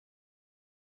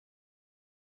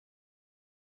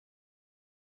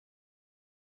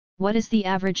What is the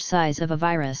average size of a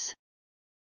virus?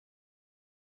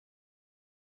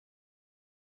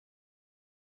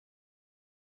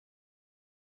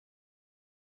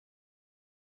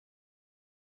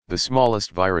 The smallest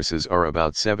viruses are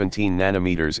about 17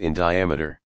 nanometers in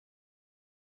diameter.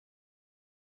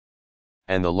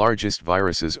 And the largest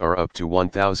viruses are up to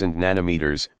 1000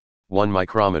 nanometers, 1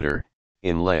 micrometer,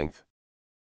 in length.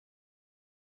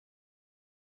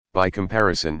 By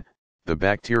comparison, the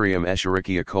bacterium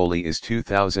Escherichia coli is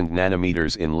 2000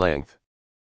 nanometers in length.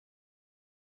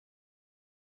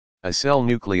 A cell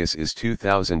nucleus is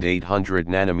 2800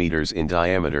 nanometers in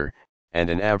diameter, and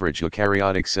an average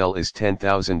eukaryotic cell is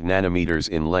 10,000 nanometers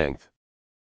in length.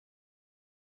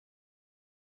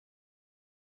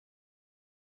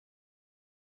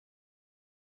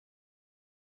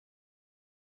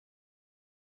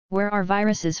 Where are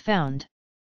viruses found?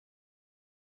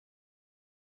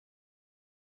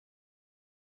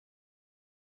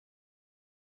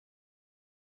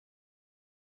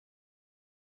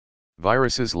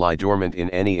 Viruses lie dormant in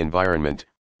any environment,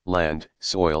 land,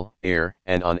 soil, air,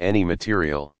 and on any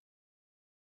material.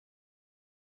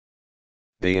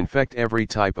 They infect every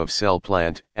type of cell,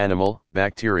 plant, animal,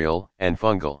 bacterial, and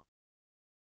fungal.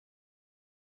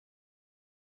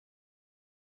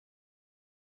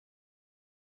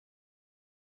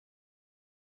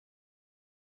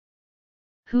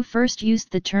 Who first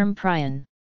used the term prion?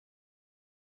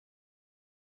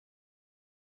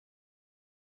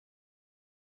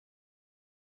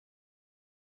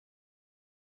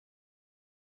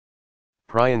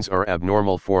 Prions are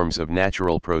abnormal forms of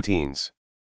natural proteins.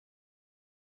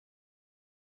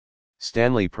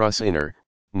 Stanley Prussiner,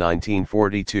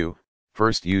 1942,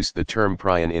 first used the term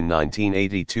prion in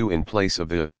 1982 in place of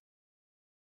the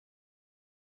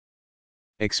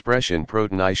expression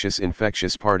proteinaceous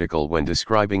infectious particle when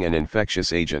describing an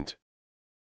infectious agent.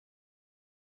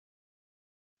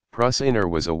 Prussiner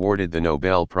was awarded the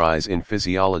Nobel Prize in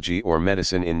Physiology or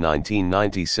Medicine in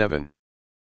 1997.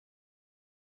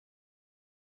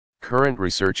 Current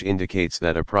research indicates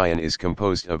that a prion is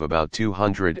composed of about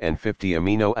 250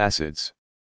 amino acids.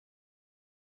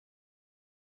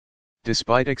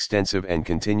 Despite extensive and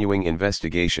continuing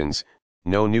investigations,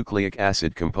 no nucleic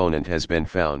acid component has been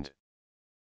found.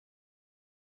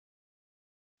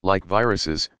 Like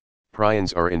viruses,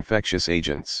 prions are infectious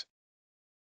agents.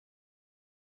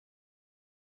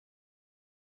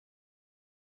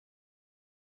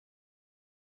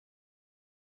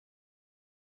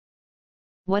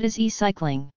 What is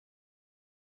e-cycling?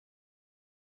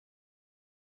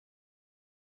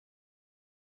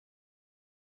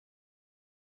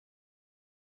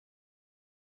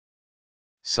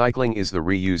 Cycling is the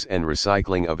reuse and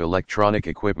recycling of electronic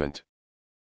equipment.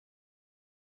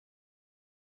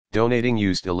 Donating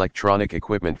used electronic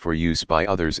equipment for use by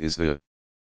others is the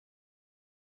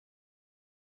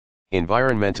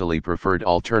environmentally preferred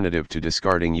alternative to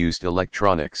discarding used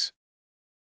electronics.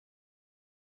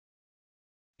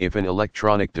 If an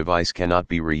electronic device cannot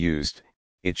be reused,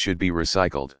 it should be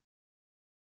recycled.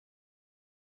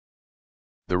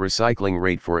 The recycling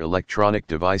rate for electronic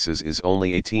devices is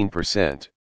only 18%.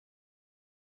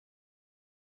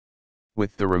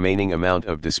 With the remaining amount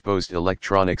of disposed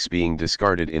electronics being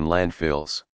discarded in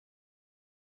landfills.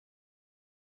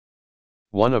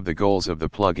 One of the goals of the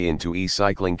Plug Into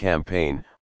E-Cycling campaign,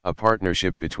 a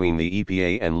partnership between the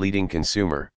EPA and leading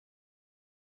consumer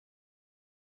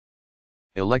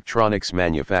electronics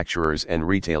manufacturers and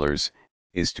retailers,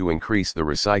 is to increase the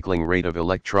recycling rate of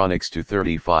electronics to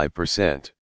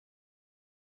 35%.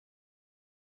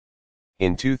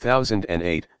 In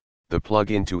 2008, the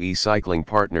Plug Into E-Cycling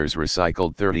partners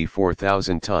recycled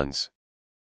 34,000 tons.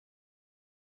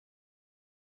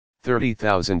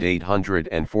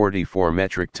 30,844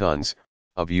 metric tons,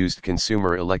 of used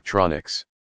consumer electronics.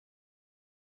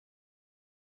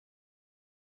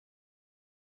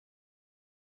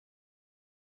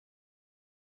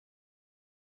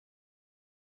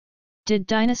 Did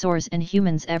dinosaurs and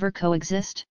humans ever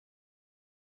coexist?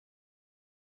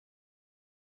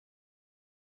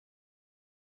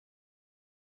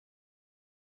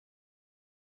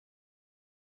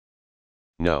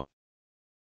 No.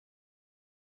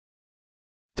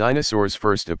 Dinosaurs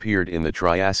first appeared in the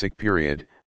Triassic period,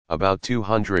 about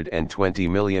 220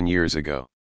 million years ago,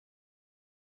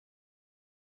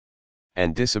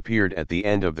 and disappeared at the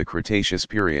end of the Cretaceous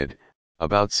period,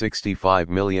 about 65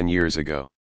 million years ago.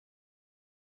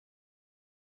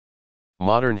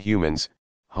 Modern humans,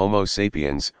 Homo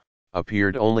sapiens,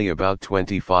 appeared only about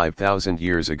 25,000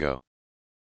 years ago.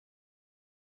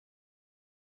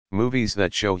 Movies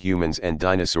that show humans and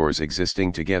dinosaurs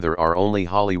existing together are only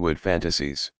Hollywood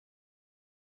fantasies.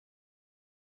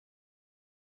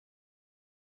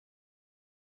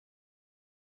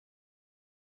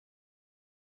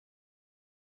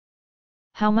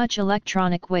 How much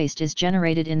electronic waste is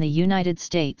generated in the United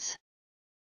States?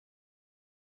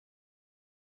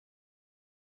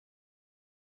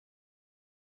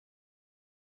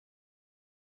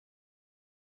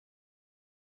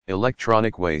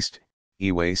 Electronic waste,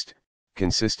 e-waste,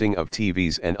 consisting of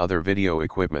TVs and other video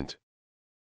equipment.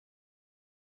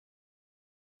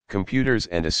 Computers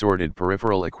and assorted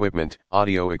peripheral equipment,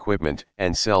 audio equipment,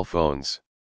 and cell phones.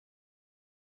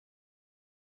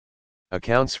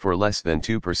 Accounts for less than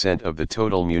 2% of the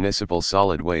total municipal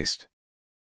solid waste.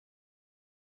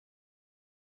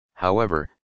 However,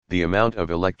 the amount of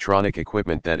electronic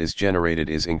equipment that is generated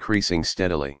is increasing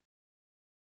steadily.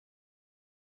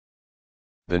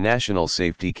 The National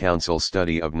Safety Council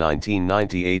study of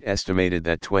 1998 estimated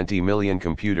that 20 million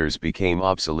computers became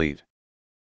obsolete.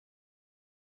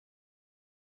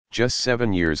 Just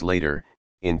 7 years later,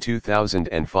 in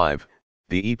 2005,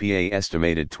 the EPA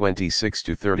estimated 26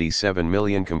 to 37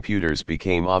 million computers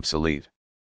became obsolete.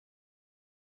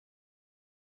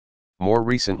 More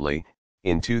recently,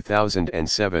 in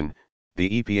 2007,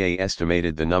 the EPA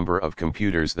estimated the number of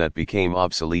computers that became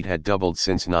obsolete had doubled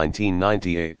since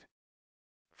 1998.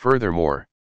 Furthermore,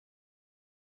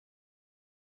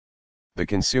 the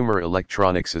Consumer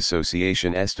Electronics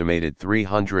Association estimated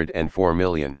 304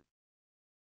 million.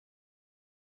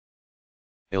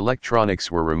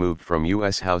 Electronics were removed from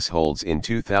U.S. households in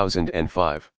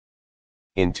 2005.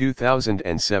 In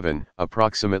 2007,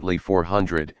 approximately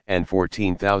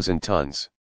 414,000 tons.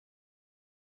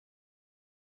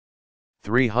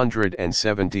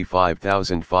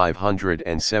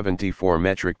 375,574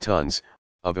 metric tons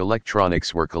of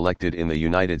electronics were collected in the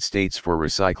United States for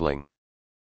recycling.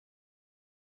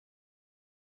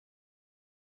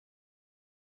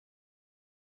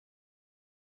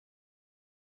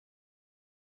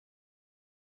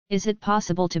 Is it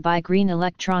possible to buy green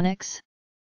electronics?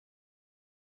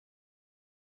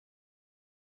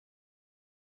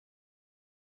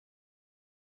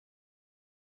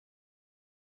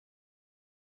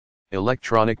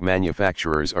 Electronic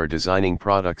manufacturers are designing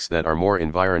products that are more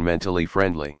environmentally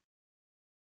friendly.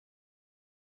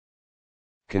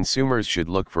 Consumers should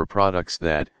look for products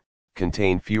that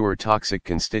contain fewer toxic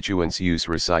constituents. Use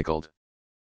recycled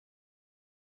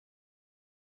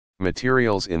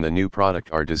materials in the new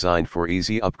product are designed for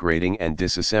easy upgrading and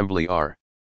disassembly. Are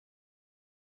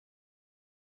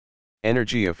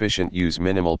energy efficient. Use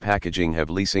minimal packaging.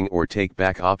 Have leasing or take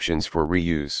back options for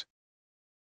reuse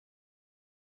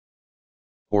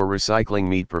or recycling.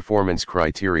 Meet performance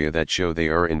criteria that show they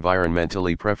are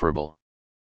environmentally preferable.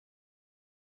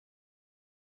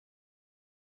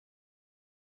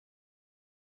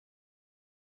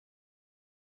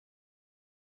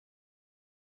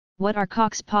 What are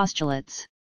Koch's postulates?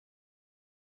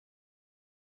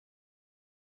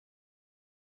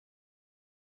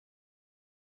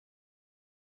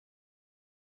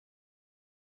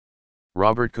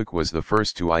 Robert Koch was the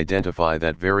first to identify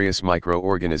that various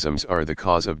microorganisms are the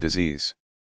cause of disease.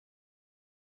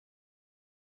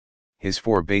 His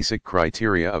 4 basic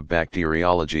criteria of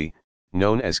bacteriology,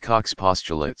 known as Koch's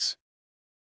postulates,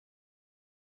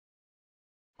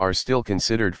 are still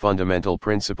considered fundamental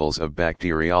principles of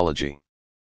bacteriology.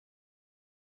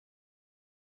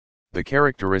 The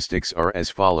characteristics are as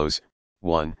follows: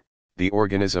 1. The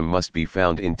organism must be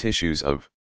found in tissues of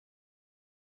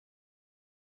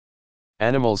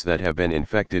animals that have been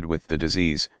infected with the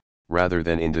disease, rather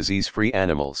than in disease-free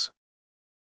animals.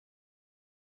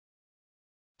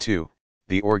 2.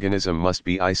 The organism must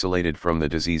be isolated from the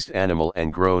diseased animal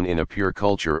and grown in a pure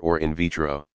culture or in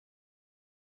vitro.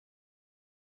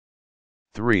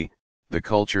 3. The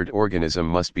cultured organism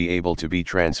must be able to be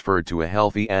transferred to a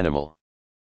healthy animal,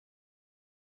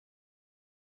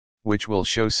 which will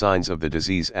show signs of the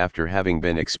disease after having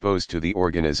been exposed to the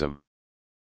organism.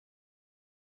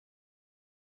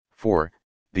 4.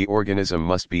 The organism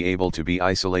must be able to be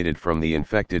isolated from the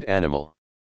infected animal.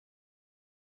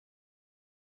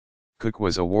 Koch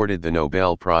was awarded the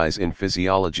Nobel Prize in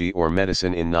Physiology or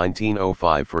Medicine in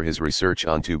 1905 for his research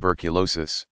on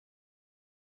tuberculosis.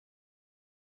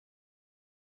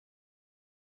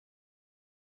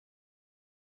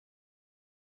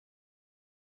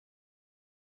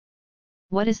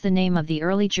 What is the name of the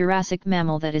early Jurassic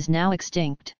mammal that is now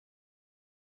extinct?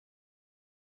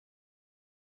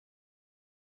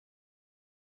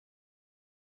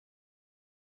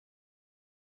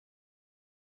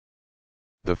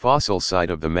 The fossil site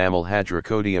of the mammal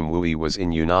Hadrocodium wui was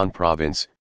in Yunnan Province,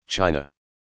 China.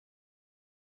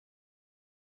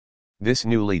 This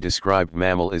newly described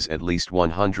mammal is at least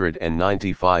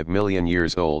 195 million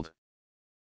years old.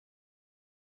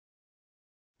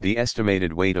 The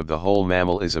estimated weight of the whole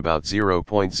mammal is about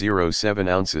 0.07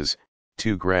 ounces,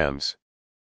 2 grams.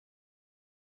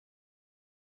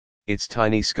 Its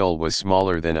tiny skull was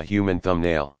smaller than a human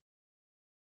thumbnail.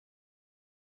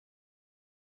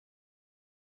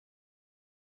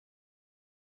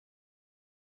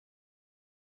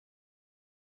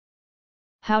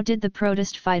 How did the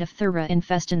protist Phytophthora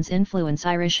infestans influence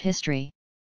Irish history?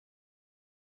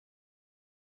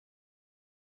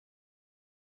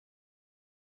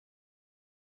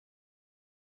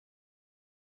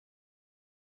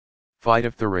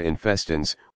 Phytophthora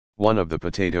infestans, one of the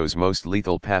potato's most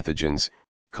lethal pathogens,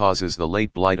 causes the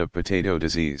late blight of potato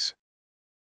disease.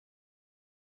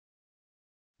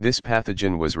 This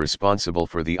pathogen was responsible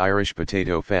for the Irish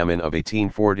potato famine of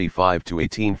 1845 to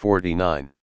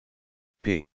 1849.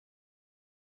 P.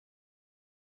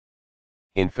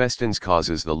 Infestans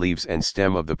causes the leaves and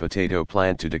stem of the potato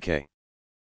plant to decay,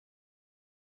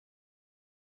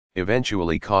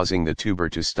 eventually causing the tuber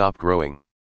to stop growing.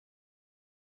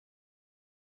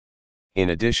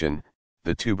 In addition,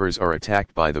 the tubers are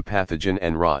attacked by the pathogen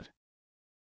and rot.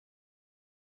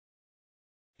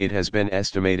 It has been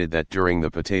estimated that during the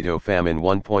potato famine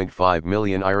 1.5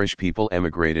 million Irish people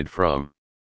emigrated from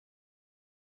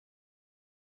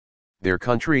their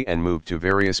country and moved to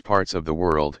various parts of the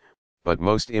world, but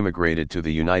most immigrated to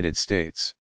the United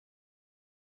States.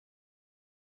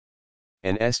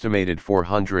 An estimated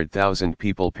 400,000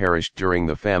 people perished during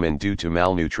the famine due to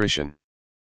malnutrition.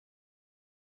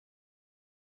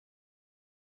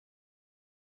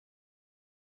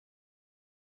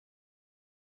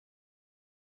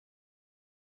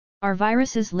 Are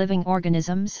viruses living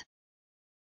organisms?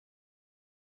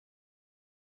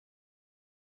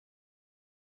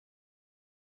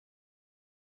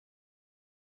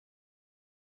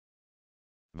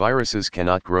 Viruses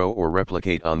cannot grow or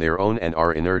replicate on their own and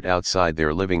are inert outside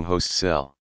their living host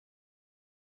cell.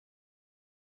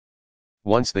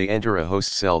 Once they enter a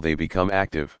host cell, they become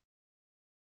active.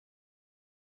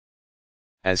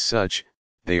 As such,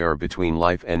 they are between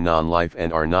life and non-life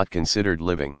and are not considered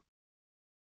living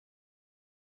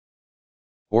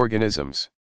organisms.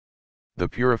 The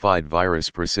purified virus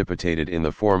precipitated in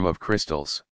the form of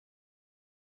crystals.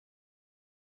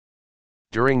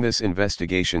 During this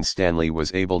investigation, Stanley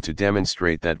was able to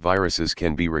demonstrate that viruses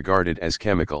can be regarded as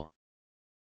chemical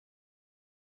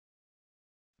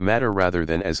matter rather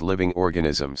than as living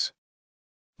organisms.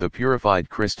 The purified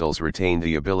crystals retain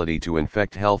the ability to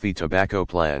infect healthy tobacco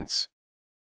plants,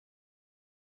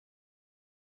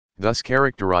 thus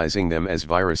characterizing them as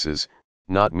viruses,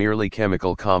 not merely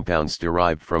chemical compounds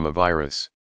derived from a virus.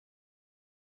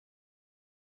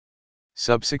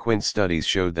 Subsequent studies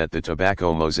showed that the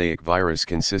tobacco mosaic virus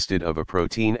consisted of a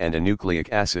protein and a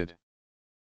nucleic acid.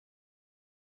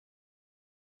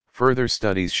 Further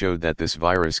studies showed that this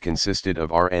virus consisted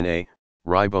of RNA,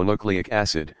 ribonucleic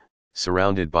acid,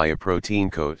 surrounded by a protein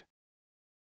coat.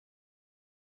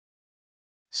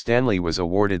 Stanley was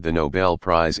awarded the Nobel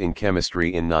Prize in Chemistry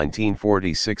in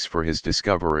 1946 for his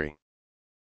discovery.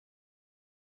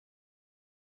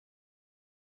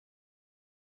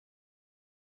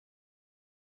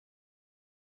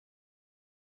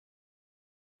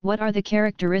 What are the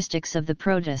characteristics of the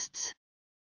protists?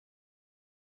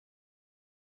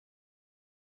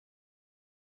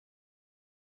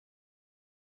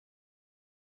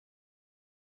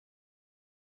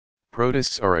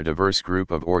 Protists are a diverse group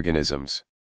of organisms.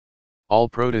 All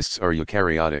protists are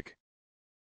eukaryotic.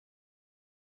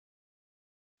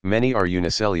 Many are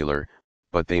unicellular,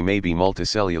 but they may be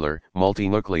multicellular,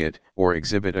 multinucleate, or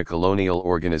exhibit a colonial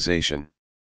organization.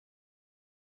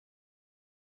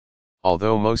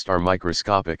 Although most are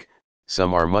microscopic,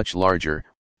 some are much larger,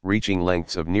 reaching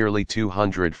lengths of nearly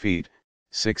 200 feet,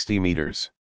 60 meters.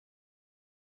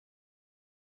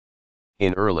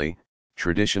 In early,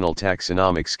 traditional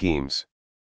taxonomic schemes,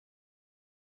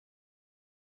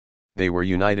 they were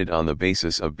united on the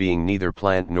basis of being neither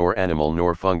plant nor animal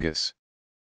nor fungus.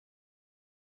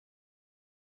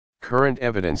 Current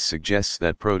evidence suggests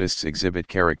that protists exhibit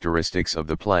characteristics of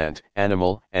the plant,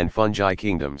 animal, and fungi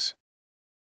kingdoms.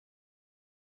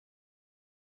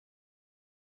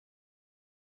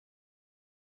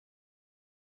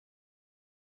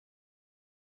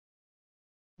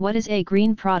 What is a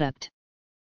green product?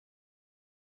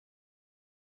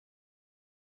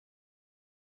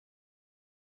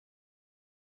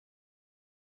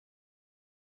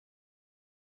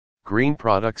 Green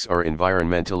products are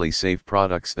environmentally safe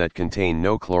products that contain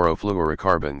no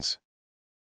chlorofluorocarbons,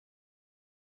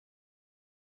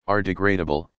 are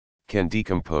degradable, can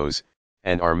decompose,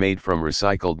 and are made from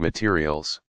recycled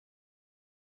materials.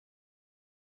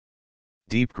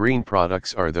 Deep green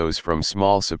products are those from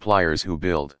small suppliers who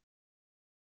build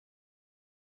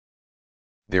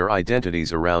their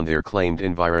identities around their claimed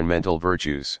environmental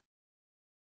virtues.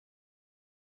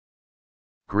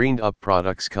 Greened up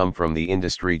products come from the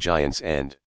industry giants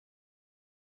and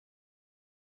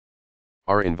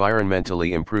are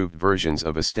environmentally improved versions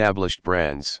of established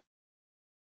brands.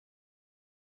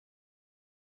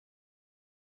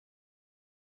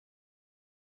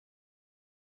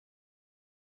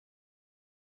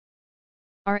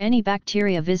 Are any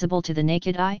bacteria visible to the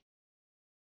naked eye?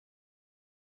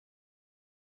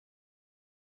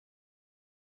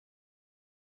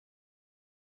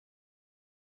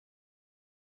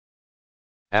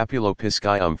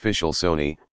 Apulopiscium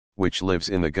fischelsoni, which lives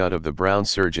in the gut of the brown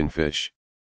surgeonfish.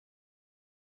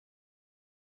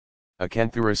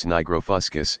 Acanthurus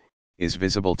nigrofuscus, is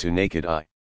visible to naked eye.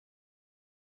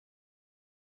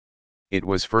 It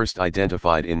was first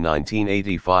identified in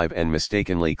 1985 and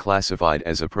mistakenly classified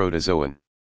as a protozoan.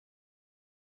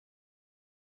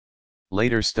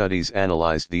 Later studies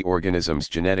analyzed the organism's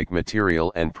genetic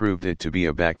material and proved it to be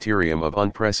a bacterium of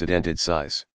unprecedented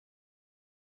size.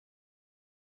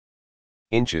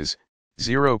 Inches,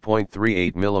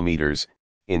 0.38 millimeters,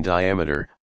 in diameter,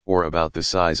 or about the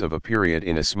size of a period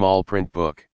in a small print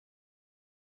book.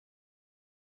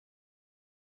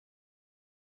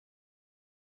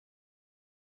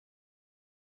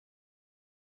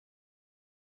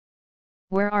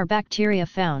 Where are bacteria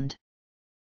found?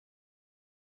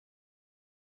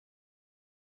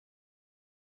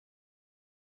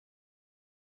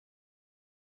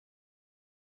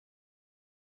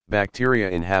 Bacteria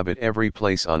inhabit every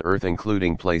place on Earth,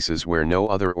 including places where no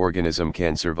other organism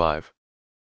can survive.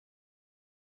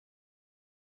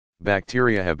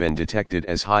 Bacteria have been detected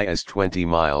as high as 20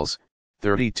 miles,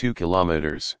 32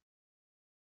 kilometers,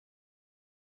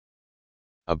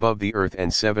 above the Earth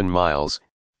and 7 miles,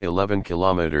 11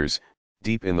 kilometers,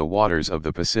 deep in the waters of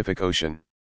the Pacific Ocean.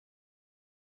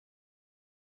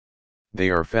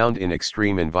 They are found in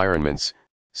extreme environments,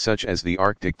 such as the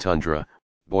Arctic tundra,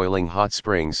 boiling hot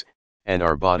springs, and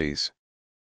our bodies.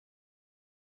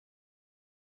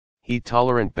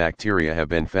 Heat-tolerant bacteria have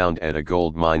been found at a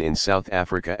gold mine in South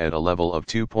Africa at a level of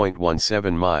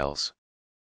 2.17 miles.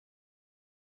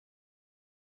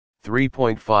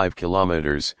 3.5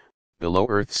 kilometers, below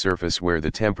Earth's surface, where the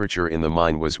temperature in the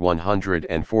mine was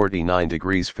 149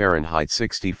 degrees Fahrenheit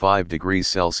 65 degrees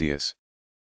Celsius.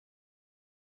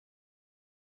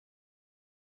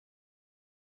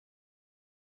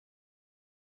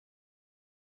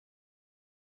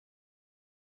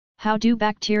 How do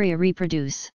bacteria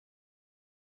reproduce?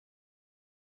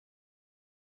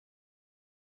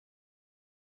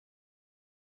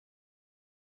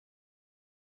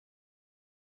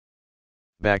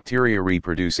 Bacteria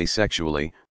reproduce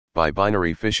asexually, by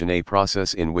binary fission, a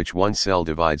process in which one cell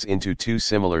divides into two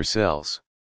similar cells.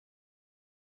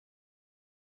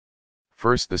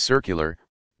 First, the circular,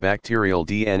 bacterial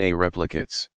DNA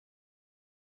replicates.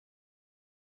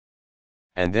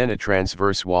 And then a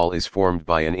transverse wall is formed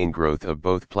by an ingrowth of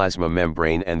both plasma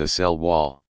membrane and the cell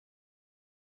wall.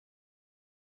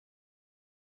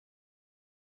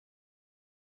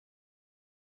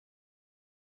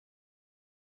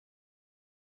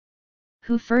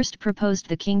 Who first proposed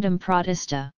the kingdom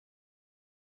Protista?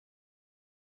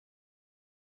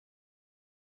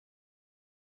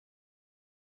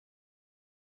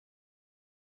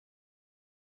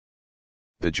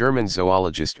 The German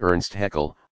zoologist Ernst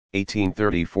Haeckel,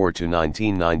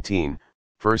 1834–1919,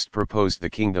 first proposed the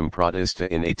kingdom Protista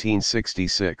in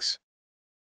 1866.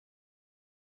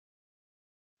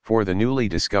 For the newly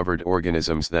discovered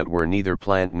organisms that were neither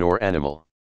plant nor animal.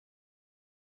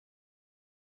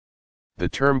 The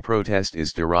term protest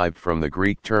is derived from the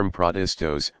Greek term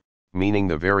protistos, meaning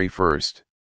the very first.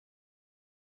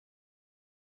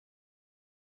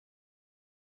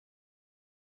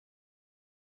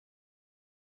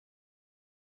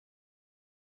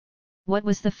 What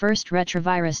was the first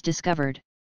retrovirus discovered?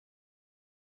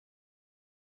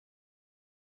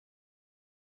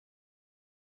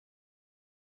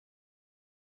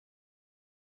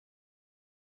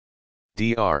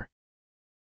 Dr.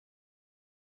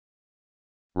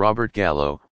 Robert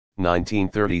Gallo,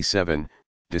 1937,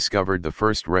 discovered the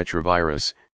first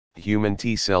retrovirus, human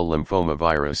T-cell lymphoma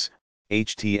virus,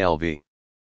 HTLV.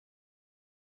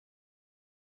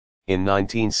 In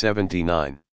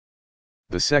 1979.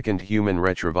 The second human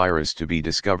retrovirus to be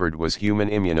discovered was human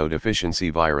immunodeficiency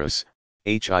virus,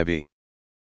 HIV.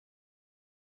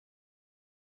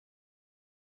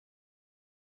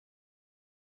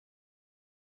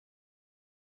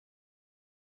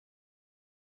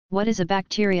 What is a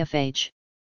bacteriophage?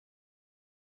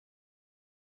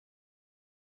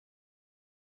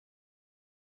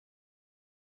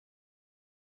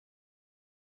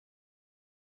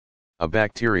 A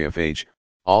bacteriophage,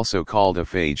 also called a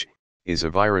phage, is a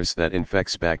virus that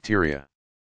infects bacteria.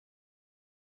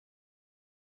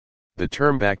 The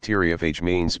term bacteriophage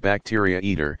means bacteria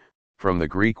eater, from the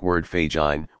Greek word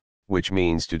phagein, which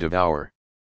means to devour.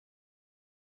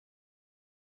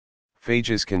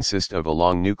 Phages consist of a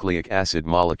long nucleic acid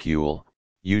molecule,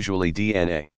 usually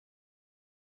DNA,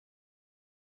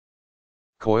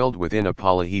 coiled within a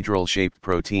polyhedral-shaped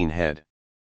protein head.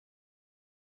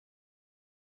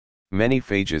 Many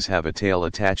phages have a tail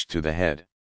attached to the head.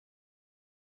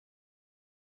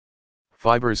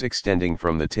 Fibers extending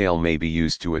from the tail may be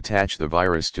used to attach the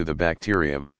virus to the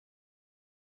bacterium.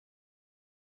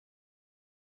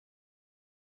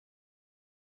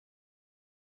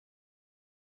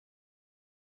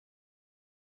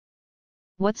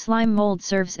 What slime mold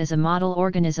serves as a model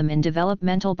organism in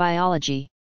developmental biology?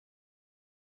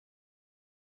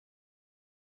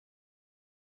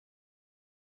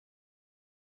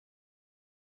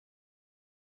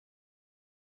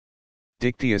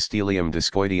 Dictyostelium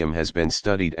discoideum has been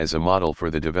studied as a model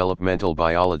for the developmental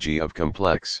biology of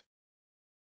complex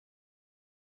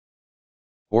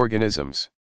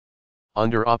organisms.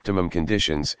 Under optimum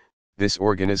conditions, this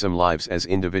organism lives as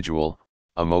individual,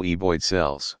 amoeboid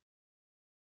cells.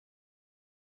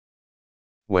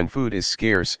 When food is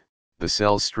scarce, the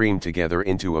cells stream together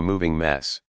into a moving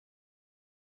mass,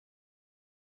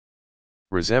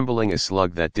 resembling a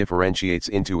slug that differentiates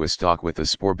into a stalk with a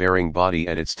spore-bearing body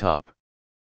at its top.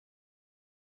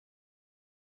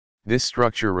 This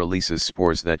structure releases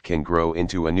spores that can grow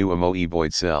into a new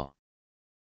amoeboid cell.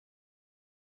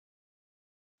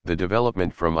 The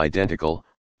development from identical,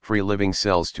 free-living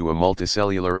cells to a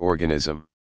multicellular organism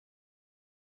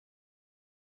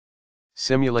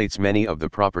simulates many of the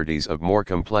properties of more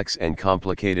complex and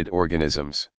complicated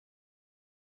organisms.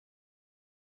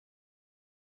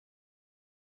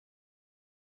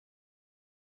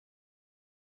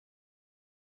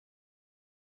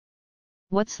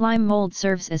 What slime mold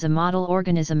serves as a model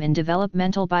organism in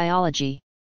developmental biology?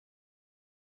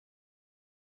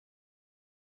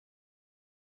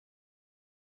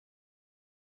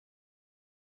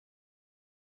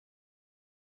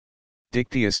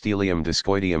 Dictyostelium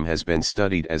discoideum has been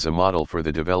studied as a model for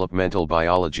the developmental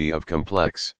biology of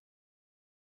complex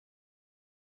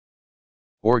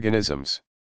organisms.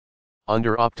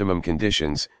 Under optimum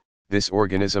conditions, this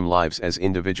organism lives as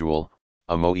individual,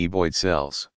 amoeboid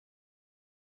cells.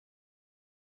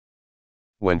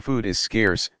 When food is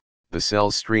scarce, the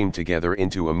cells stream together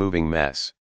into a moving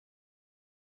mass,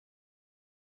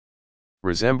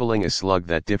 resembling a slug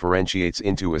that differentiates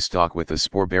into a stalk with a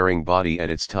spore-bearing body at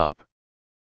its top.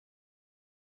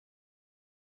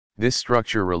 This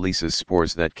structure releases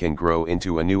spores that can grow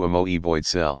into a new amoeboid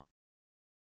cell.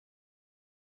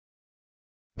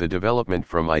 The development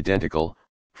from identical,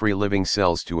 free-living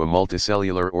cells to a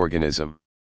multicellular organism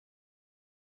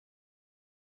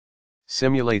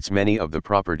simulates many of the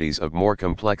properties of more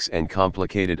complex and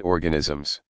complicated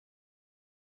organisms.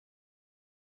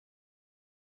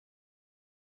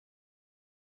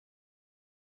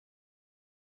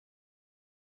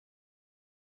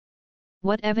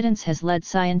 What evidence has led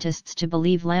scientists to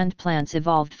believe land plants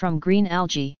evolved from green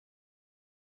algae?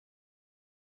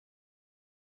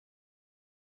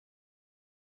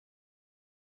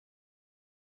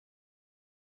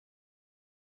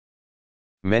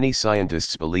 Many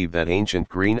scientists believe that ancient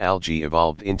green algae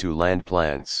evolved into land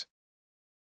plants.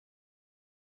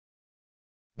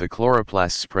 The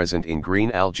chloroplasts present in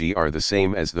green algae are the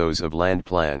same as those of land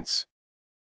plants.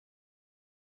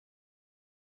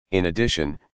 In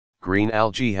addition, green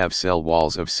algae have cell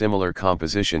walls of similar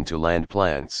composition to land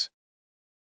plants.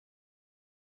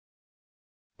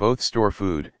 Both store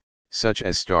food, such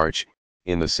as starch,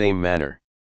 in the same manner.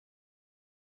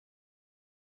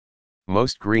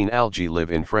 Most green algae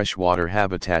live in freshwater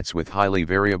habitats with highly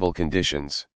variable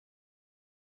conditions.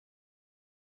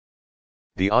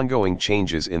 The ongoing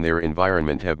changes in their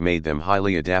environment have made them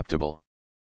highly adaptable.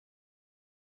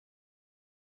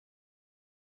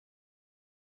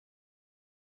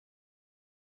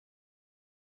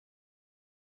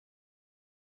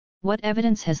 What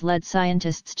evidence has led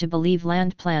scientists to believe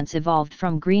land plants evolved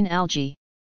from green algae?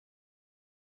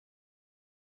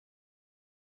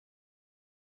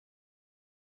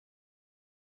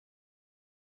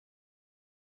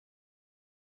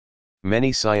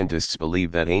 Many scientists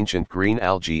believe that ancient green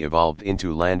algae evolved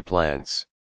into land plants.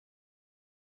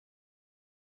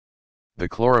 The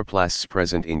chloroplasts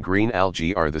present in green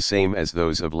algae are the same as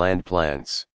those of land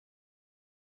plants.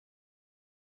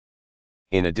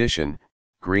 In addition,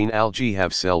 green algae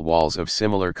have cell walls of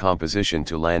similar composition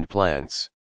to land plants.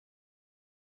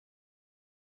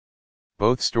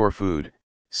 Both store food,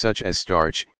 such as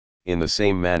starch, in the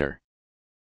same manner.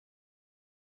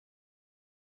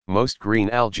 Most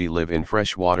green algae live in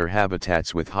freshwater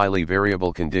habitats with highly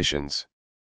variable conditions.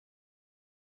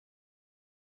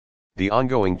 The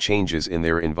ongoing changes in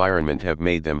their environment have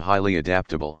made them highly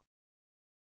adaptable.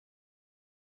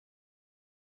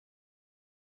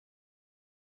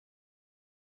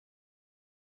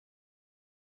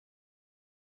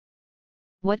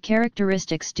 What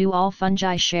characteristics do all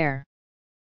fungi share?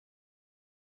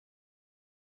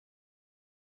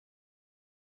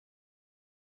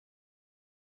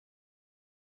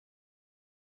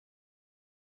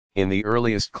 In the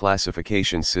earliest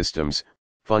classification systems,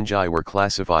 fungi were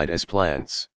classified as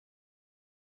plants.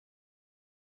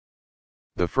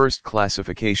 The first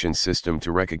classification system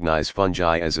to recognize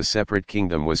fungi as a separate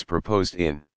kingdom was proposed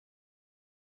in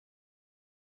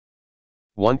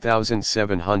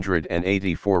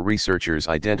 1784. Researchers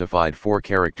identified 4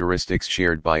 characteristics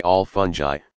shared by all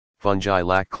fungi. Fungi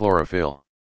lack chlorophyll.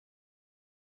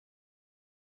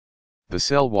 The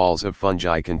cell walls of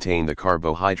fungi contain the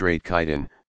carbohydrate chitin,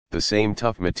 the same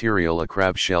tough material a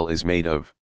crab shell is made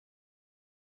of.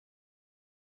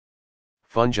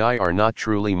 Fungi are not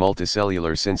truly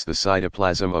multicellular since the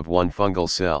cytoplasm of one fungal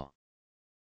cell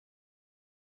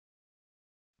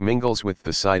mingles with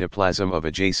the cytoplasm of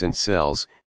adjacent cells,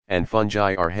 and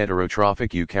fungi are heterotrophic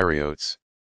eukaryotes.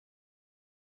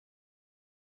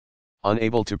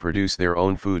 Unable to produce their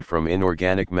own food from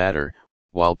inorganic matter,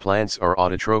 while plants are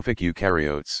autotrophic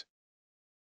eukaryotes.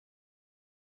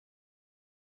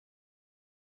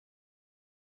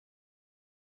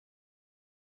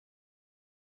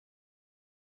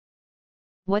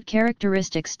 What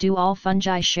characteristics do all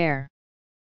fungi share?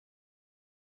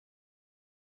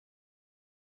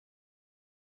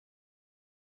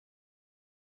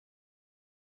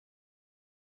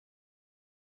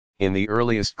 In the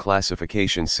earliest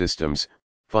classification systems,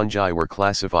 fungi were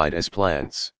classified as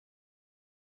plants.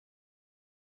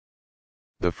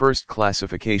 The first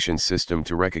classification system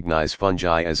to recognize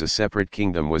fungi as a separate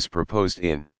kingdom was proposed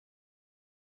in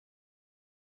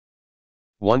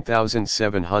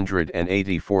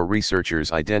 1784.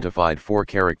 Researchers identified 4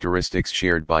 characteristics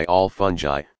shared by all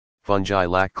fungi. Fungi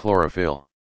lack chlorophyll.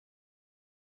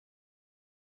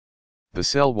 The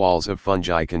cell walls of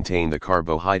fungi contain the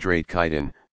carbohydrate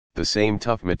chitin, the same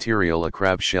tough material a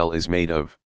crab shell is made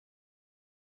of.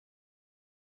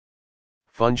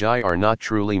 Fungi are not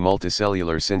truly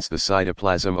multicellular since the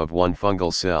cytoplasm of one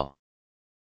fungal cell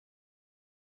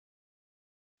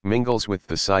mingles with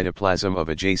the cytoplasm of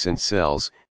adjacent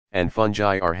cells, and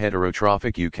fungi are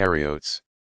heterotrophic eukaryotes.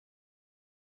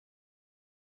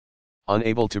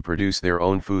 Unable to produce their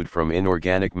own food from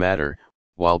inorganic matter,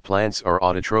 while plants are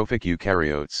autotrophic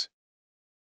eukaryotes.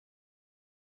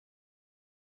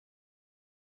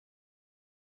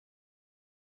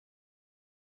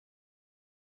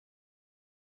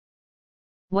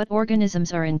 What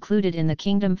organisms are included in the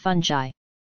kingdom fungi?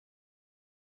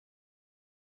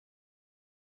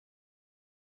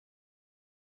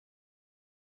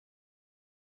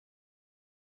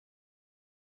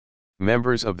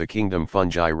 Members of the kingdom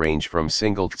fungi range from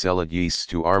single-celled yeasts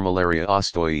to Armillaria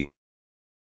ostoi,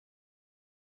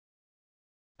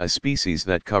 a species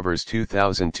that covers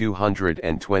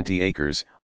 2,220 acres,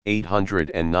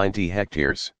 890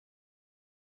 hectares.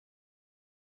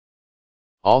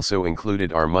 Also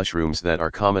included are mushrooms that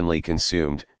are commonly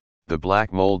consumed, the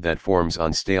black mold that forms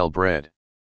on stale bread,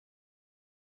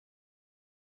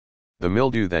 the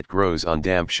mildew that grows on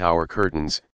damp shower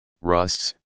curtains,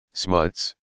 rusts,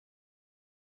 smuts,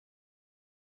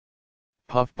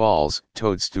 puffballs,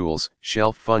 toadstools,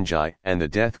 shelf fungi, and the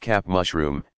death cap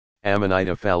mushroom,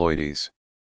 Amanita phalloides.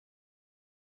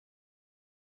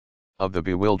 Of the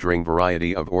bewildering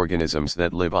variety of organisms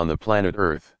that live on the planet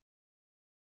Earth,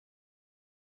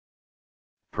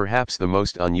 perhaps the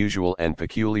most unusual and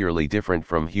peculiarly different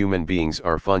from human beings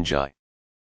are fungi.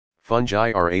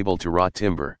 Fungi are able to rot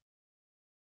timber,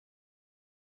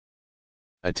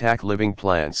 attack living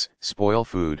plants, spoil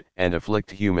food, and afflict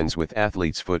humans with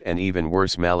athlete's foot and even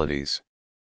worse maladies.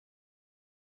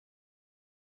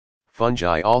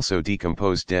 Fungi also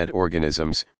decompose dead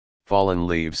organisms, fallen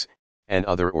leaves, and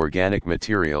other organic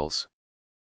materials.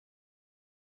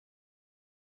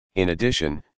 In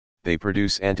addition, they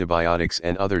produce antibiotics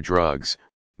and other drugs,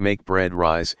 make bread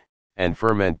rise, and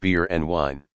ferment beer and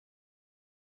wine.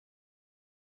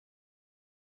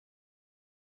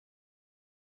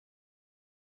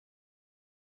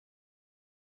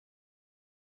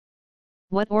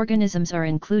 What organisms are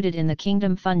included in the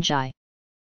kingdom fungi?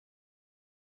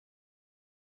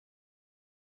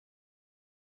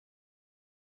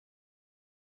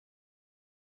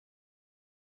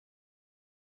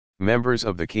 Members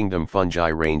of the kingdom fungi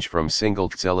range from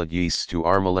single-celled yeasts to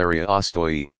Armillaria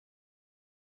ostoi,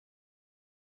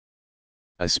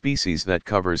 a species that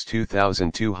covers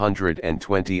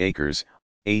 2,220 acres,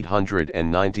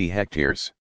 890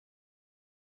 hectares.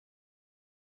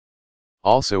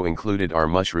 Also included are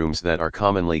mushrooms that are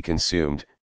commonly consumed,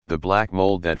 the black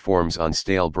mold that forms on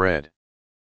stale bread,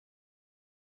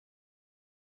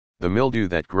 the mildew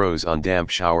that grows on damp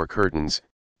shower curtains,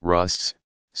 rusts,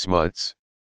 smuts,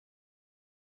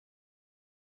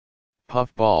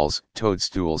 puffballs,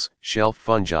 toadstools, shelf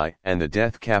fungi, and the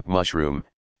death cap mushroom,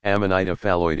 Amanita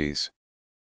phalloides.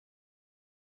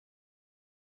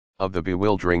 Of the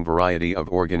bewildering variety of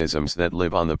organisms that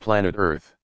live on the planet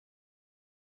Earth,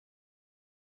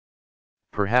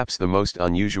 perhaps the most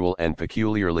unusual and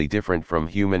peculiarly different from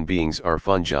human beings are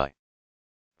fungi.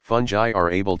 Fungi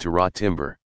are able to rot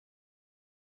timber,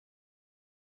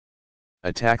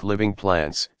 attack living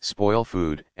plants, spoil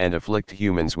food, and afflict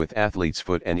humans with athlete's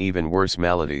foot and even worse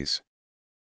maladies.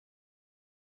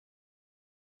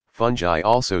 Fungi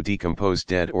also decompose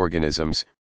dead organisms,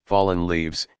 fallen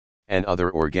leaves, and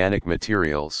other organic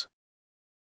materials.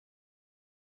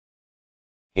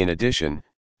 In addition,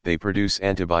 they produce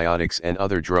antibiotics and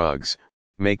other drugs,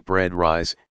 make bread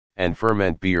rise, and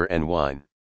ferment beer and wine.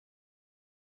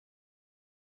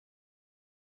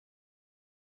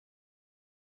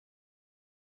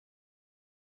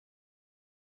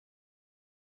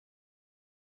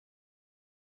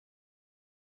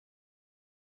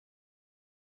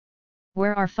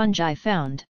 Where are fungi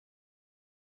found?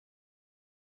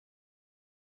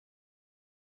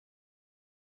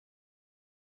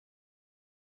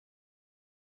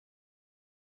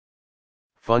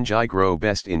 Fungi grow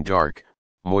best in dark,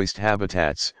 moist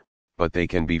habitats, but they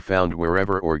can be found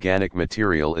wherever organic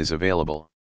material is available.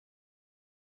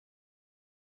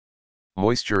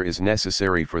 Moisture is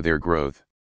necessary for their growth,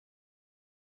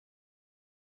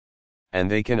 and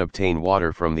they can obtain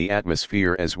water from the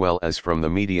atmosphere as well as from the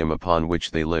medium upon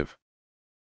which they live.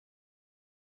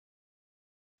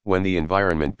 When the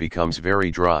environment becomes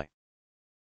very dry,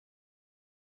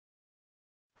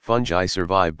 fungi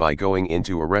survive by going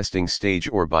into a resting stage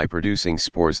or by producing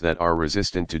spores that are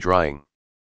resistant to drying.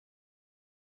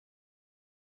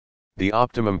 The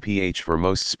optimum pH for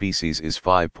most species is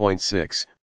 5.6,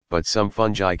 but some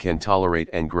fungi can tolerate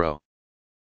and grow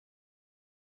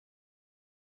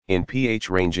in pH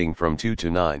ranging from 2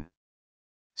 to 9.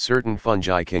 Certain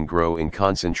fungi can grow in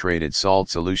concentrated salt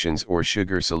solutions or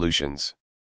sugar solutions,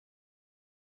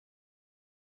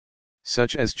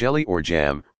 such as jelly or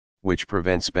jam, which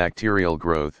prevents bacterial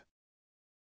growth.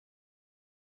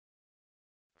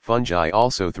 Fungi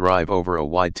also thrive over a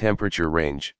wide temperature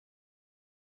range.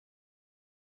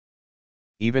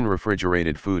 Even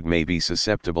refrigerated food may be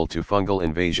susceptible to fungal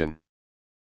invasion.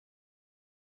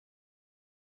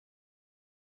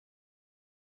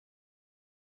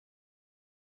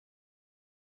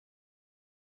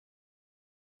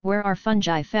 Where are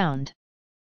fungi found?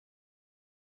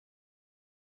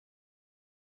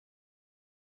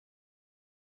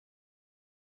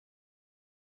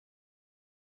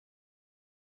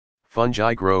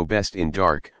 Fungi grow best in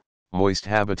dark, moist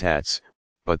habitats,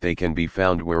 but they can be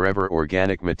found wherever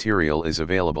organic material is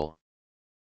available.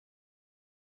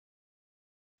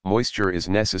 Moisture is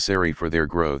necessary for their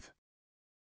growth,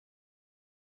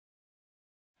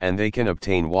 and they can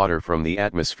obtain water from the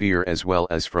atmosphere as well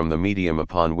as from the medium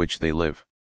upon which they live.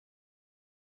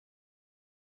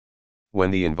 When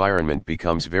the environment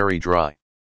becomes very dry,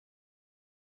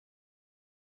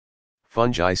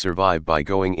 fungi survive by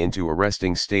going into a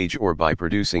resting stage or by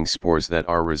producing spores that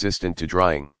are resistant to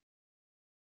drying.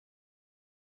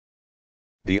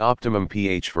 The optimum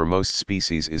pH for most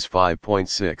species is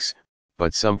 5.6,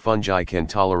 but some fungi can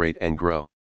tolerate and grow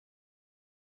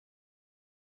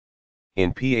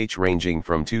in pH ranging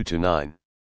from 2 to 9.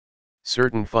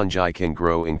 Certain fungi can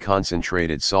grow in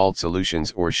concentrated salt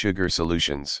solutions or sugar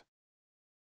solutions,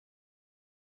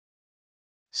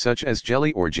 such as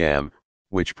jelly or jam,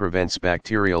 which prevents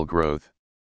bacterial growth.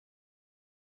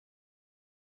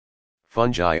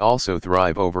 Fungi also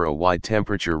thrive over a wide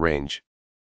temperature range.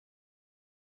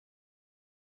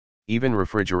 Even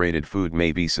refrigerated food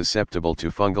may be susceptible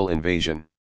to fungal invasion.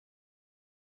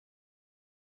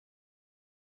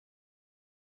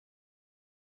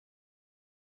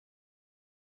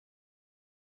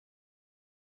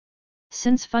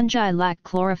 Since fungi lack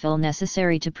chlorophyll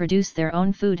necessary to produce their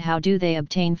own food, how do they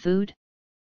obtain food?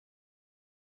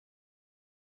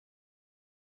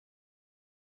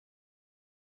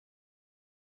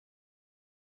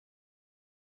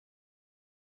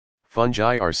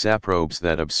 Fungi are saprobes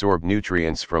that absorb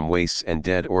nutrients from wastes and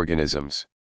dead organisms.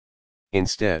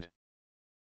 Instead,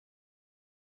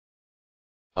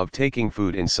 Of taking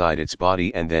food inside its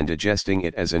body and then digesting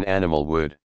it as an animal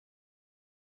would.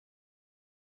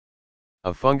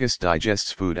 A fungus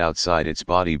digests food outside its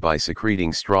body by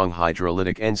secreting strong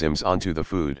hydrolytic enzymes onto the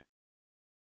food.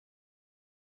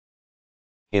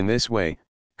 In this way,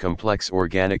 complex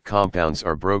organic compounds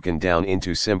are broken down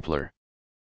into simpler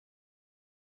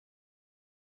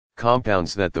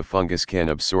compounds that the fungus can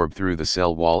absorb through the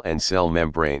cell wall and cell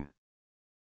membrane.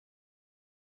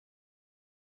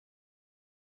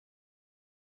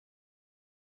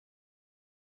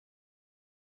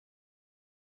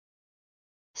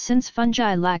 Since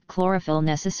fungi lack chlorophyll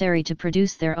necessary to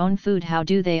produce their own food, how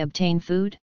do they obtain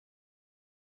food?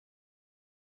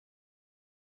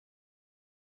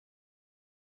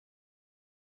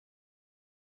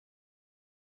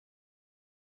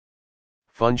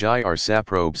 Fungi are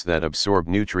saprobes that absorb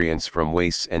nutrients from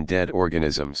wastes and dead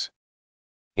organisms.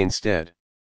 Instead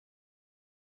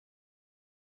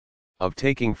of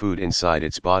taking food inside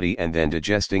its body and then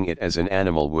digesting it as an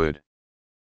animal would,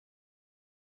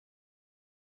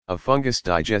 a fungus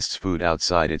digests food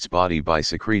outside its body by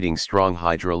secreting strong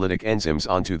hydrolytic enzymes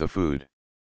onto the food.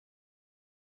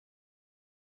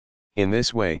 In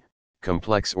this way,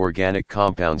 complex organic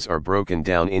compounds are broken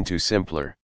down into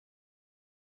simpler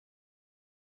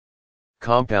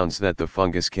compounds that the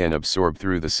fungus can absorb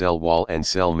through the cell wall and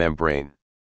cell membrane.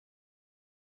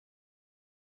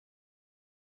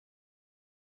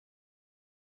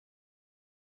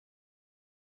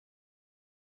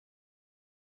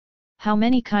 How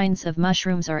many kinds of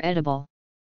mushrooms are edible?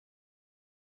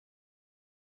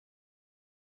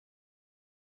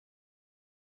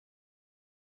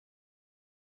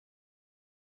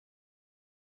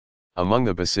 Among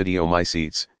the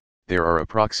basidiomycetes, there are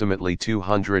approximately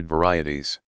 200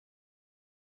 varieties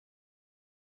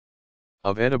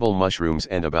of edible mushrooms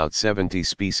and about 70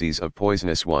 species of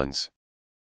poisonous ones.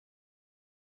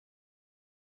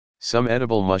 Some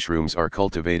edible mushrooms are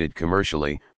cultivated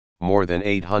commercially, more than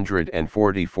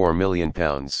 844 million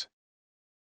pounds.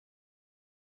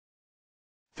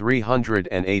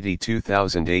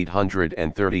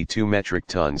 382,832 metric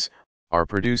tons, are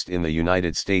produced in the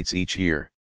United States each year.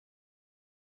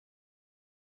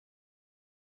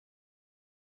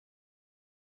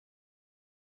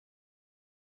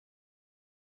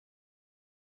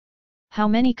 How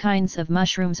many kinds of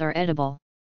mushrooms are edible?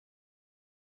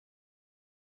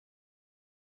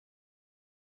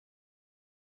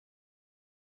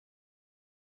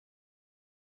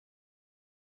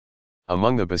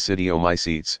 Among the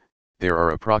basidiomycetes, there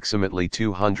are approximately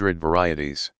 200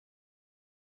 varieties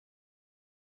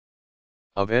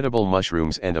of edible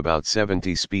mushrooms and about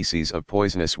 70 species of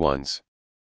poisonous ones.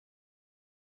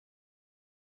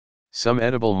 Some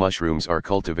edible mushrooms are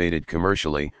cultivated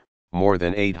commercially, more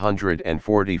than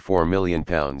 844 million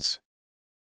pounds.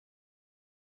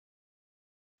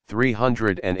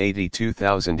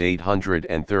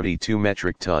 382,832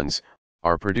 metric tons,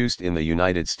 are produced in the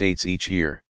United States each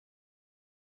year.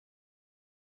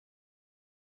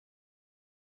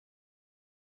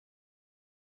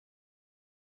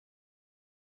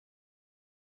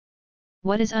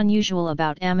 What is unusual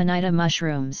about Amanita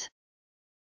mushrooms?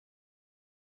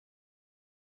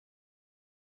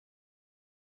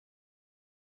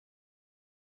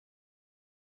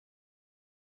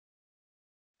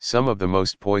 Some of the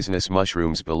most poisonous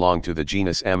mushrooms belong to the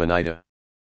genus Amanita.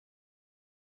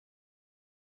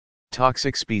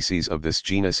 Toxic species of this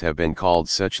genus have been called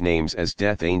such names as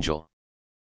Death Angel,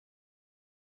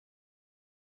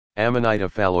 Amanita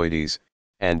phalloides,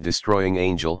 and Destroying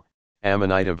Angel,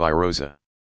 Amanita virosa.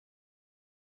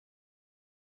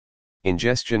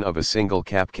 Ingestion of a single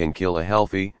cap can kill a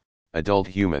healthy, adult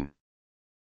human.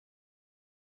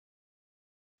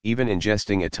 Even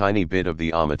ingesting a tiny bit of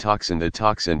the amatoxin, the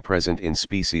toxin present in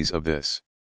species of this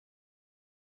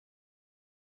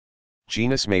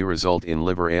genus, may result in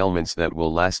liver ailments that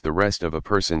will last the rest of a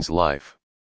person's life.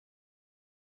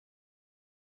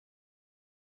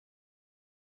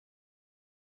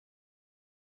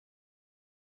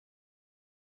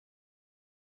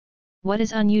 What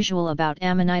is unusual about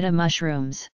Amanita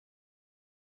mushrooms?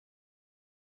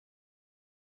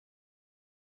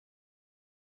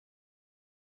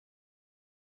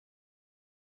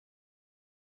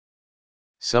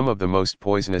 Some of the most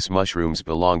poisonous mushrooms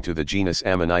belong to the genus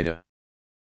Amanita.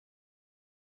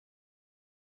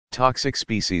 Toxic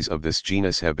species of this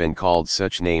genus have been called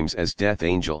such names as Death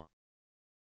Angel,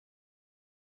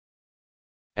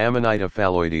 Amanita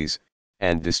phalloides,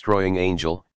 and Destroying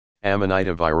Angel,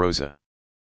 Amanita virosa.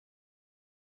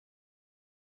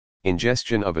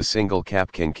 Ingestion of a single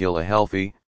cap can kill a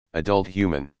healthy, adult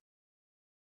human.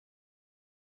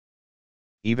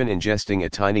 Even ingesting a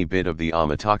tiny bit of the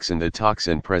amatoxin, the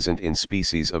toxin present in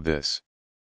species of this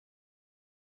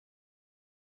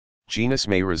genus,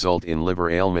 may result in liver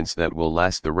ailments that will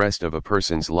last the rest of a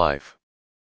person's life.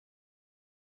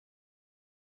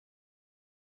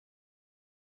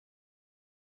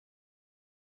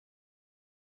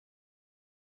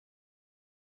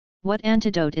 What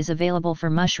antidote is available for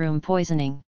mushroom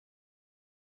poisoning?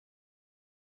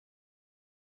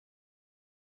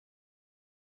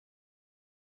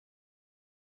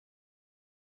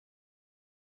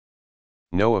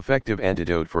 No effective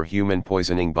antidote for human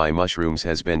poisoning by mushrooms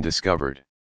has been discovered.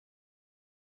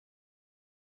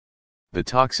 The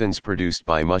toxins produced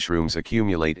by mushrooms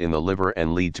accumulate in the liver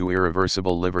and lead to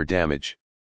irreversible liver damage.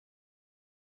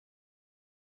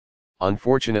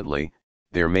 Unfortunately,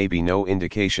 there may be no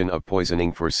indication of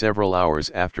poisoning for several hours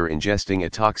after ingesting a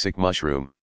toxic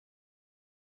mushroom.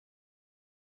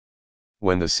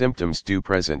 When the symptoms do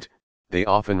present, they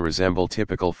often resemble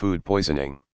typical food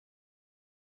poisoning.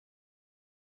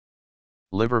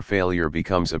 Liver failure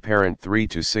becomes apparent 3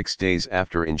 to 6 days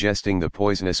after ingesting the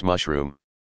poisonous mushroom.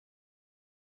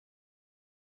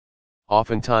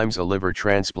 Oftentimes a liver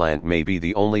transplant may be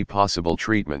the only possible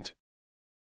treatment.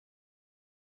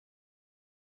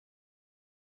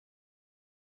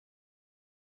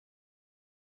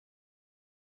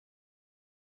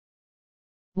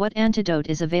 What antidote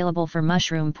is available for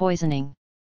mushroom poisoning?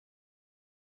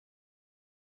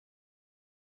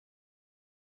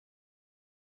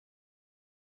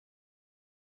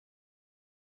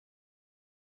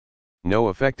 No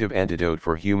effective antidote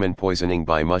for human poisoning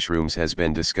by mushrooms has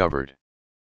been discovered.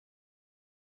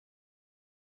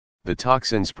 The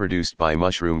toxins produced by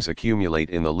mushrooms accumulate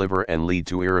in the liver and lead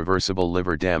to irreversible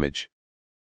liver damage.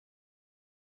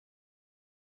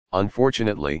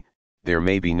 Unfortunately, there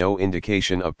may be no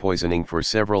indication of poisoning for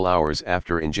several hours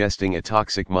after ingesting a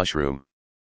toxic mushroom.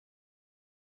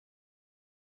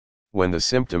 When the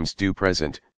symptoms do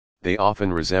present, they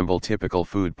often resemble typical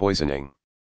food poisoning.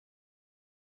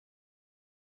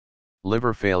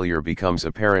 Liver failure becomes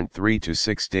apparent 3 to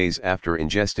 6 days after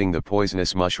ingesting the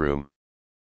poisonous mushroom.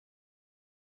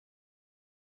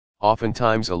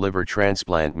 Oftentimes a liver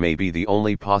transplant may be the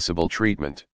only possible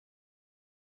treatment.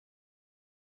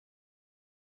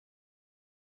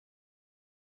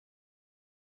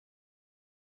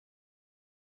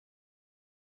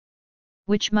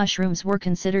 Which mushrooms were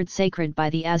considered sacred by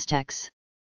the Aztecs?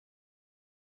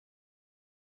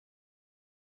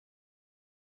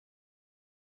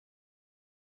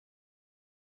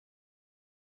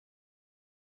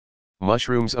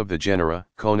 Mushrooms of the genera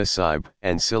Conocybe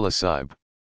and Psilocybe,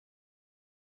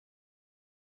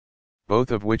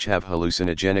 both of which have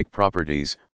hallucinogenic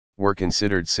properties, were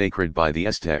considered sacred by the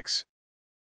Aztecs.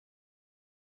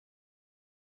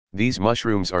 These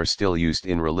mushrooms are still used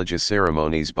in religious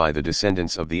ceremonies by the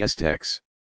descendants of the Aztecs.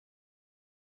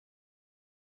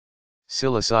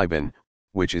 Psilocybin,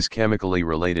 which is chemically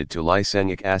related to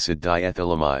lysenic acid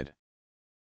diethylamide.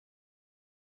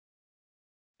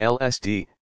 LSD,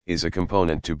 is a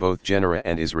component to both genera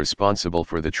and is responsible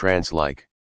for the trance-like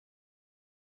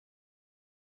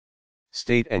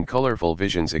state and colorful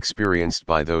visions experienced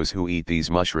by those who eat these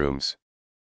mushrooms.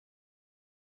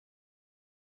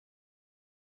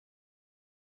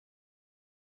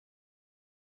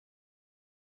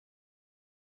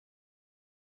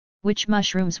 Which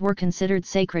mushrooms were considered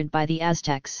sacred by the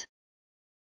Aztecs?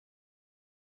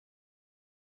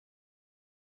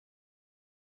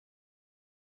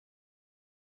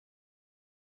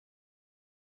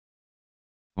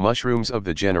 Mushrooms of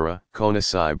the genera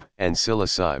Conocybe and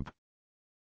Psilocybe,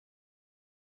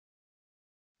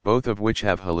 both of which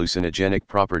have hallucinogenic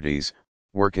properties,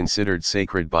 were considered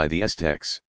sacred by the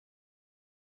Aztecs.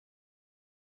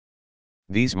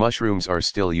 These mushrooms are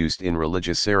still used in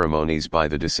religious ceremonies by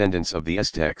the descendants of the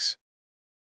Aztecs.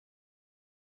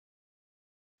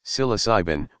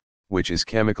 Psilocybin, which is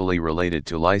chemically related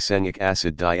to lysenic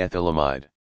acid diethylamide.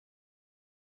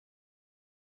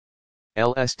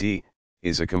 LSD,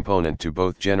 is a component to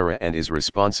both genera and is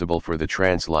responsible for the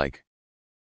trance-like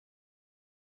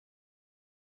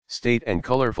state and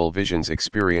colorful visions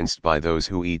experienced by those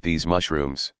who eat these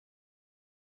mushrooms.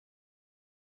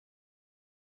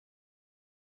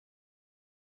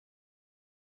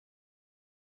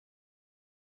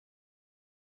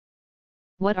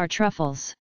 What are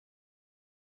truffles?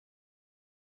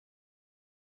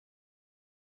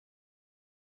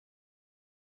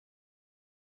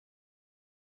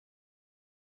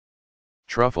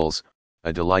 Truffles,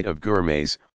 a delight of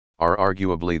gourmets, are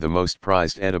arguably the most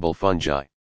prized edible fungi,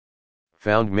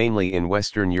 found mainly in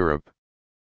Western Europe.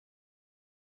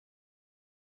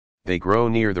 They grow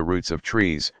near the roots of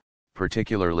trees,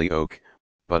 particularly oak,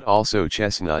 but also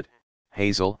chestnut,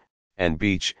 hazel, and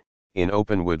beech, in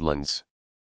open woodlands.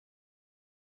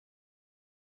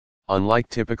 Unlike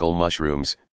typical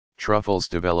mushrooms, truffles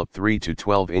develop 3 to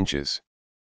 12 inches.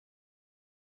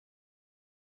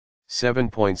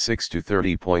 7.6 to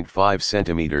 30.5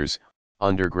 centimeters,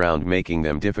 underground, making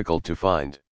them difficult to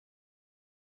find.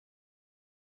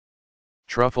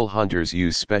 Truffle hunters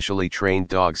use specially trained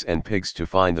dogs and pigs to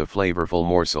find the flavorful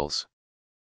morsels.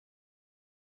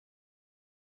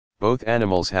 Both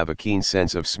animals have a keen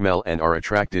sense of smell and are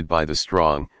attracted by the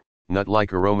strong,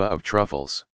 nut-like aroma of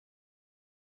truffles.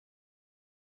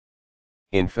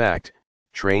 In fact,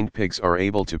 trained pigs are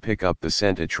able to pick up the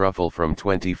scented truffle from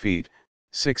 20 feet,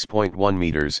 6.1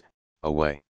 meters,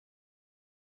 away.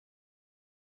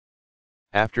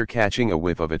 After catching a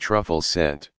whiff of a truffle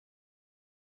scent,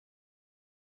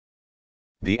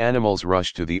 the animals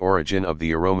rush to the origin of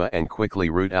the aroma and quickly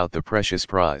root out the precious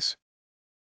prize.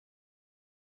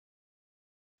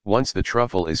 Once the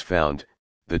truffle is found,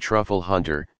 the truffle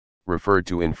hunter, referred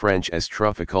to in French as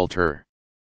trufficulteur,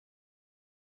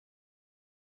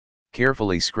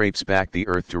 carefully scrapes back the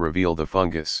earth to reveal the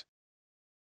fungus.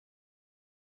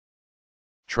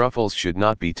 Truffles should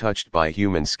not be touched by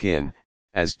human skin,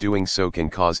 as doing so can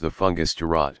cause the fungus to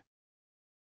rot.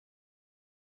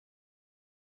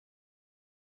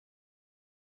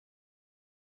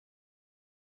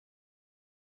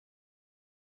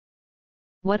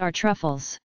 What are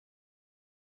truffles?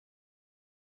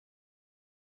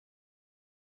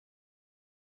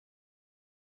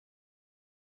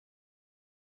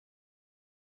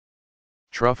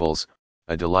 Truffles,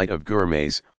 a delight of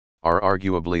gourmets, are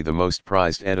arguably the most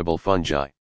prized edible fungi.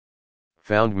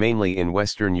 Found mainly in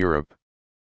Western Europe.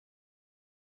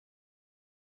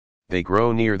 They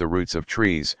grow near the roots of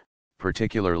trees,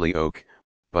 particularly oak,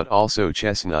 but also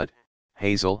chestnut,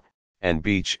 hazel, and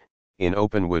beech, in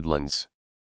open woodlands.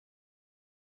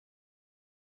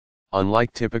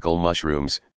 Unlike typical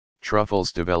mushrooms,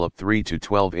 truffles develop 3 to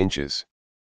 12 inches.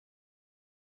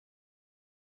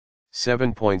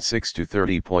 7.6 to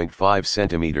 30.5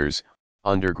 centimeters,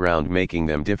 underground, making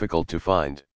them difficult to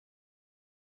find.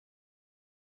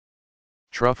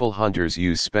 Truffle hunters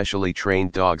use specially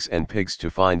trained dogs and pigs to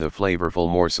find the flavorful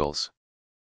morsels.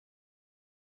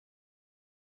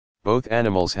 Both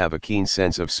animals have a keen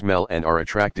sense of smell and are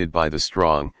attracted by the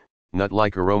strong,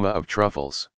 nut-like aroma of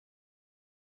truffles.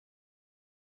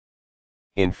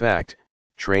 In fact,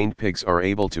 trained pigs are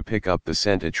able to pick up the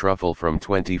scented truffle from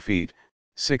 20 feet,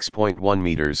 6.1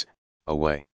 meters,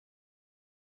 away.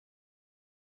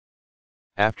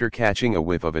 After catching a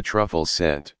whiff of a truffle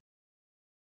scent,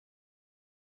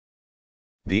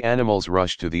 the animals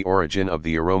rush to the origin of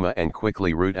the aroma and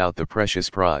quickly root out the precious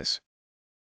prize.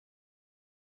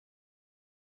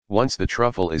 Once the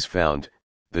truffle is found,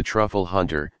 the truffle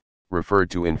hunter, referred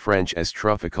to in French as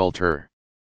trufficulteur,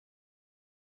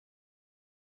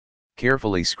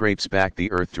 carefully scrapes back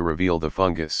the earth to reveal the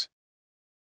fungus.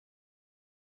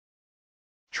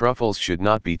 Truffles should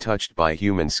not be touched by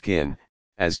human skin,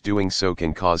 as doing so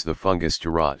can cause the fungus to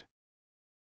rot.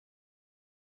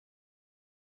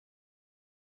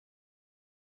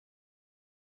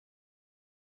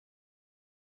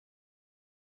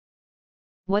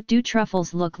 What do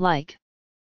truffles look like?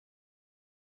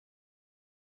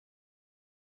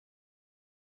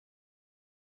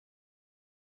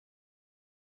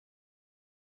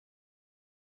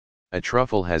 A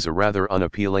truffle has a rather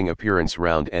unappealing appearance,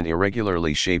 round and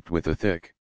irregularly shaped with a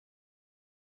thick,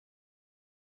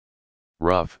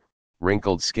 rough,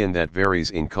 wrinkled skin that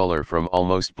varies in color from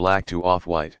almost black to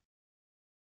off-white.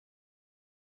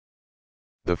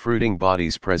 The fruiting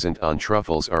bodies present on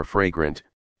truffles are fragrant,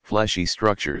 fleshy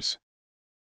structures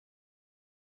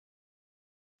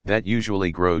that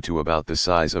usually grow to about the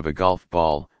size of a golf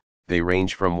ball. They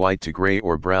range from white to gray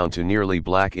or brown to nearly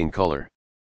black in color.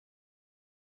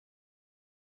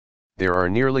 There are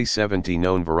nearly 70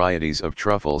 known varieties of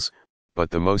truffles, but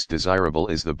the most desirable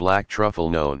is the black truffle,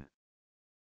 known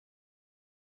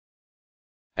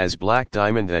as black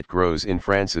diamond, that grows in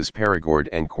France's Périgord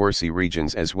and Corsi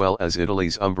regions as well as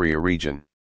Italy's Umbria region.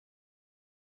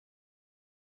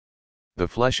 The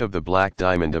flesh of the black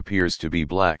diamond appears to be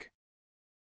black,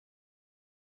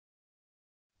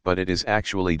 but it is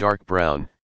actually dark brown,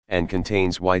 and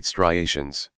contains white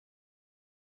striations.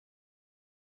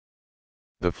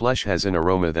 The flesh has an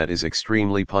aroma that is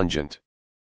extremely pungent.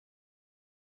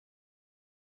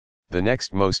 The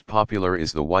next most popular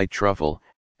is the white truffle,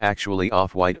 actually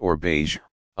off-white or beige,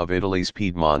 of Italy's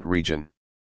Piedmont region.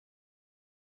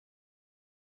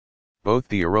 Both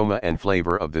the aroma and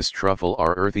flavor of this truffle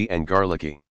are earthy and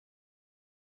garlicky.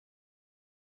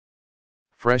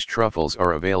 Fresh truffles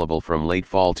are available from late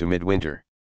fall to midwinter,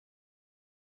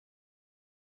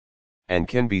 and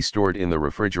can be stored in the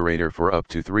refrigerator for up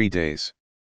to 3 days.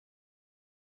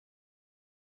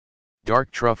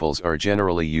 Dark truffles are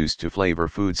generally used to flavor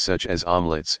foods such as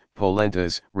omelets,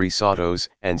 polentas, risottos,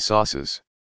 and sauces.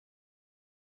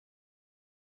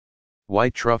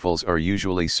 White truffles are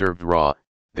usually served raw,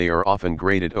 they are often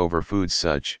grated over foods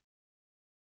such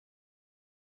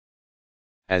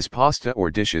as pasta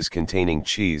or dishes containing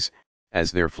cheese,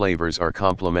 as their flavors are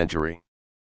complementary.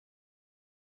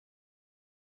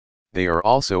 They are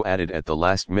also added at the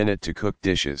last minute to cook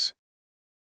dishes.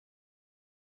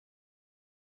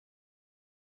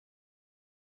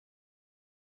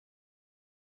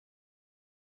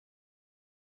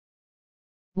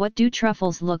 What do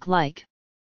truffles look like?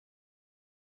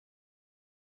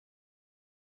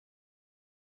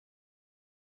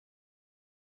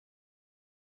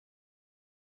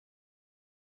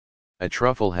 A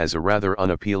truffle has a rather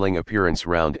unappealing appearance,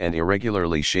 round and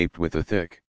irregularly shaped with a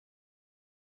thick,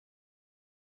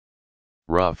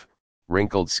 rough,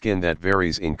 wrinkled skin that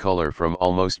varies in color from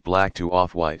almost black to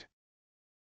off-white.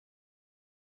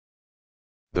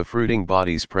 The fruiting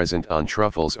bodies present on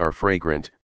truffles are fragrant,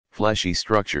 fleshy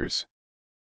structures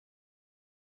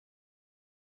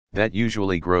that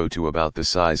usually grow to about the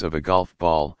size of a golf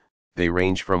ball. They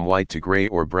range from white to gray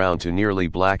or brown to nearly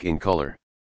black in color.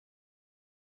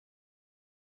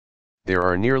 There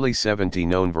are nearly 70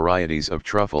 known varieties of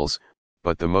truffles,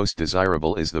 but the most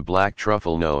desirable is the black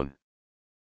truffle, known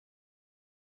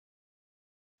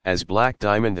as black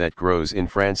diamond, that grows in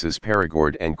France's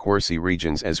Périgord and Corsi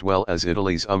regions as well as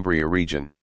Italy's Umbria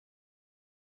region.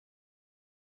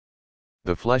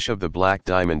 The flesh of the black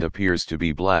diamond appears to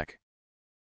be black,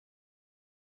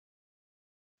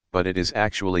 but it is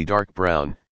actually dark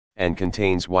brown, and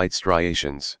contains white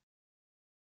striations.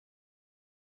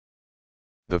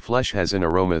 The flesh has an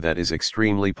aroma that is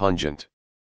extremely pungent.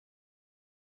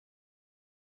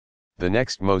 The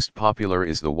next most popular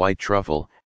is the white truffle,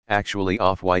 actually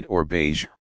off-white or beige,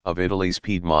 of Italy's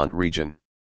Piedmont region.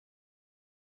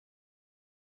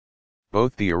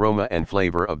 Both the aroma and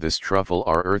flavor of this truffle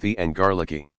are earthy and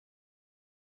garlicky.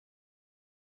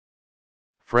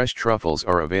 Fresh truffles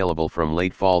are available from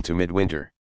late fall to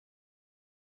midwinter,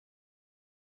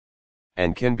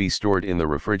 and can be stored in the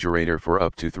refrigerator for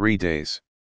up to 3 days.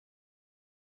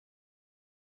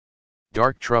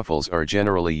 Dark truffles are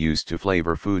generally used to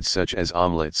flavor foods such as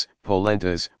omelets,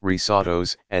 polentas,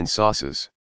 risottos, and sauces.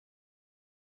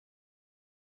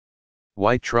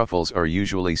 White truffles are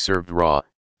usually served raw,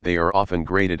 they are often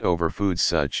grated over foods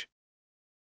such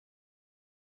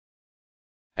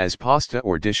as pasta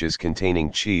or dishes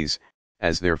containing cheese,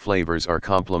 as their flavors are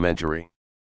complementary.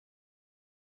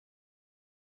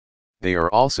 They are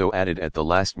also added at the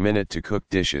last minute to cook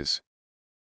dishes.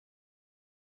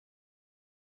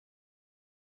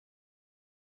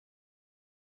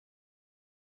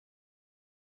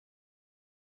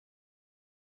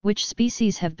 Which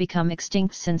species have become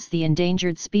extinct since the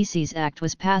Endangered Species Act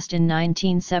was passed in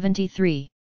 1973?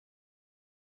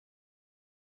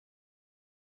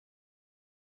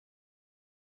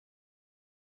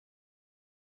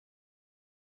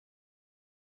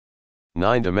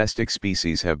 Nine domestic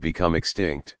species have become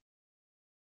extinct.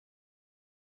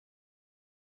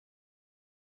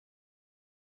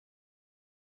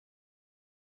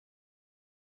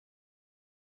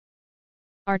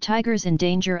 Are tigers in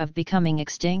danger of becoming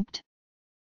extinct?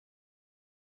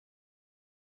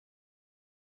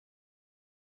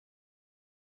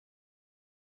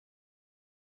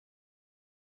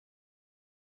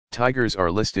 Tigers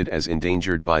are listed as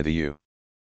endangered by the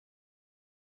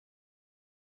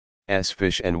U.S.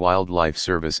 Fish and Wildlife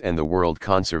Service and the World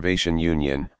Conservation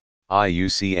Union,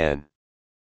 IUCN,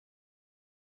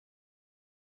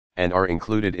 and are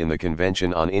included in the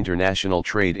Convention on International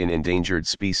Trade in Endangered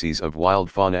Species of Wild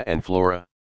Fauna and Flora.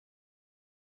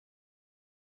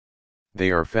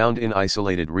 They are found in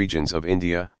isolated regions of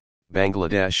India,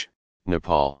 Bangladesh,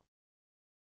 Nepal,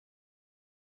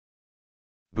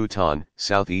 Bhutan,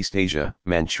 Southeast Asia,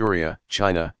 Manchuria,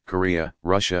 China, Korea,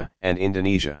 Russia, and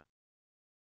Indonesia.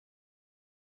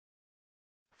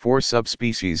 4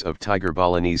 subspecies of tiger: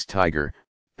 Balinese tiger,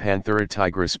 Panthera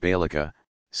tigris baelica,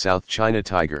 South China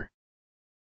tiger,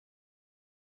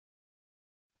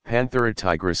 Panthera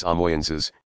tigris amoyensis,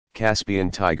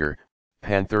 Caspian tiger,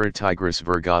 Panthera tigris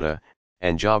virgata,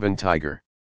 and Javan tiger.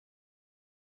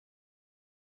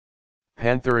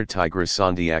 Panthera tigris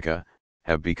sondiaca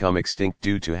have become extinct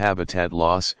due to habitat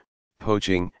loss,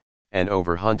 poaching, and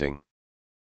overhunting.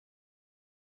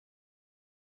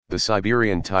 The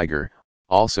Siberian tiger,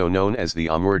 also known as the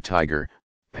Amur tiger,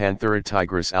 Panthera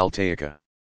tigris altaica,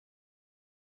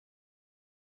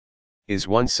 is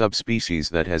one subspecies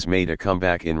that has made a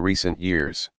comeback in recent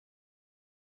years.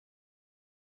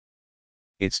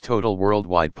 Its total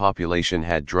worldwide population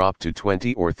had dropped to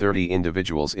 20 or 30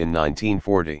 individuals in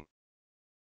 1940.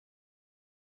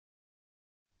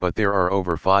 But there are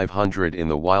over 500 in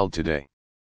the wild today.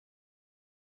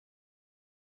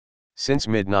 Since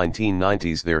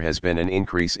mid-1990s there has been an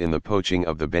increase in the poaching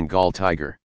of the Bengal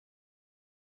tiger.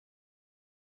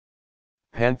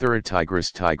 Panthera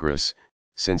tigris,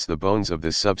 since the bones of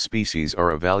this subspecies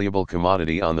are a valuable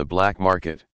commodity on the black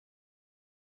market.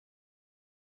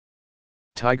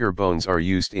 Tiger bones are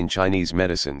used in Chinese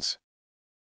medicines.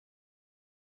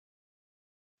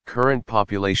 Current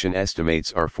population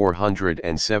estimates are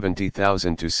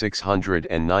 470,000 to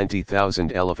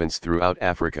 690,000 elephants throughout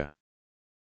Africa.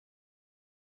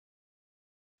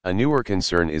 A newer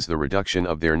concern is the reduction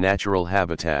of their natural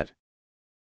habitat.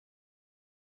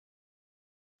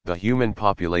 The human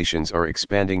populations are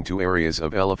expanding to areas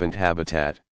of elephant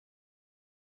habitat.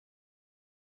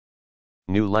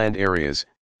 New land areas,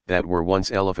 that were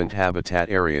once elephant habitat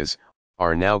areas,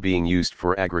 are now being used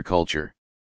for agriculture.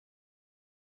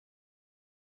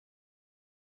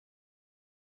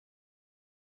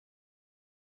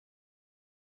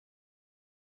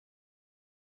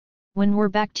 When were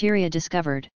bacteria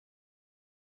discovered?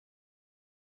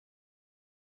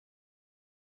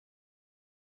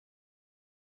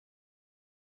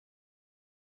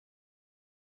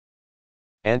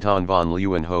 Anton van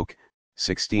Leeuwenhoek,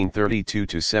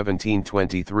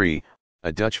 1632–1723,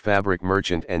 a Dutch fabric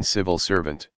merchant and civil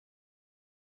servant,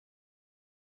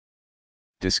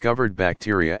 discovered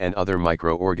bacteria and other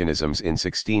microorganisms in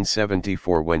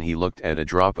 1674 when he looked at a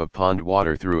drop of pond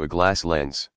water through a glass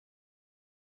lens.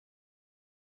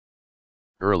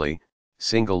 Early,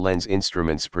 single-lens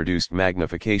instruments produced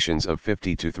magnifications of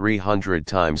 50 to 300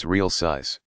 times real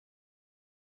size.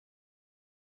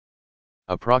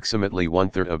 Approximately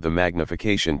one-third of the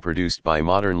magnification produced by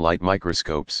modern light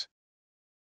microscopes.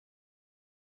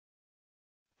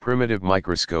 Primitive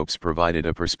microscopes provided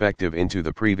a perspective into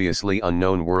the previously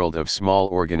unknown world of small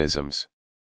organisms,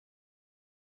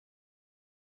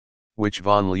 which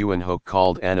von Leeuwenhoek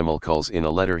called animalcules in a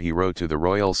letter he wrote to the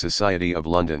Royal Society of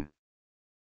London.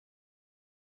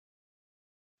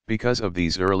 Because of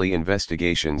these early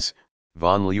investigations,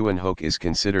 von Leeuwenhoek is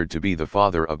considered to be the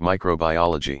father of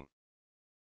microbiology.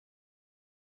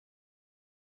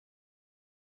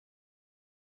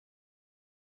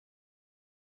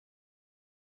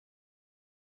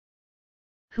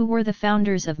 Who were the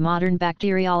founders of modern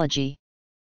bacteriology?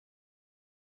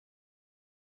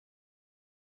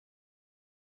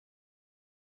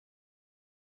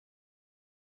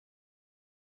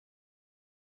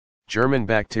 German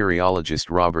bacteriologist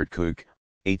Robert Koch,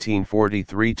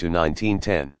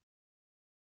 1843–1910.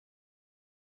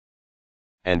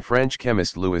 And French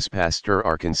chemist Louis Pasteur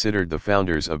are considered the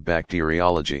founders of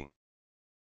bacteriology.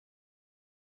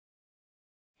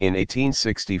 In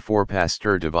 1864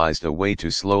 Pasteur devised a way to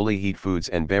slowly heat foods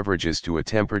and beverages to a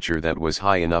temperature that was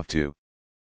high enough to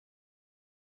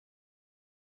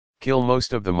kill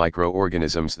most of the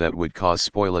microorganisms that would cause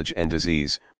spoilage and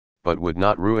disease, but would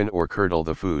not ruin or curdle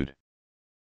the food.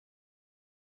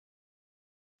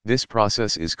 This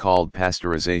process is called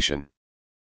pasteurization.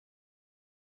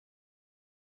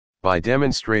 By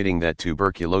demonstrating that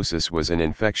tuberculosis was an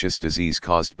infectious disease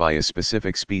caused by a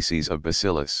specific species of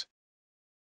bacillus,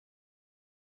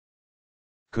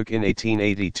 Koch in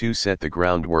 1882 set the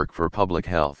groundwork for public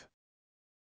health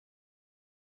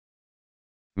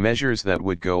measures that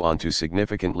would go on to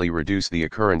significantly reduce the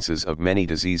occurrences of many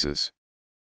diseases.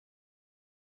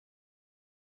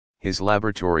 His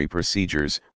laboratory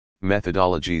procedures,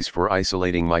 methodologies for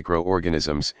isolating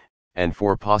microorganisms, and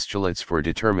four postulates for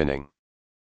determining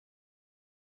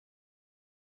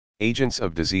agents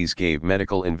of disease gave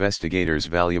medical investigators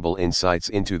valuable insights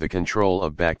into the control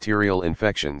of bacterial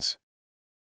infections.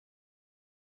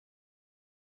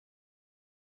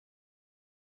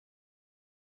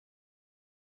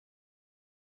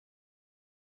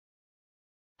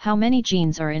 How many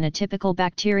genes are in a typical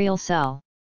bacterial cell?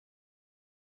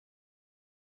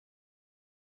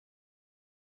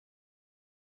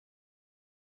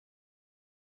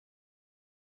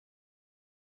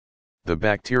 The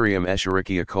bacterium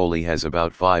Escherichia coli has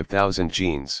about 5,000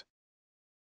 genes.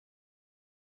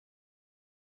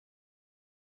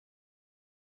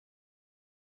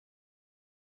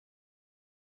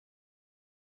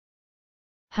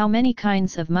 How many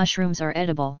kinds of mushrooms are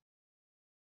edible?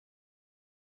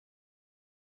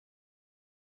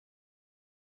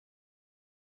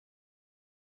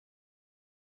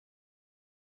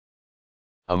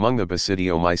 Among the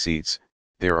basidiomycetes,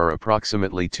 There are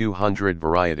approximately 200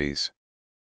 varieties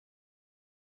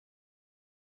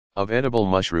of edible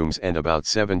mushrooms and about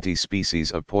 70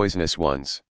 species of poisonous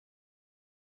ones.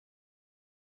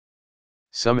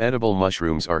 Some edible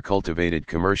mushrooms are cultivated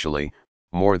commercially,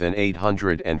 more than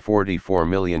 844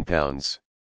 million pounds.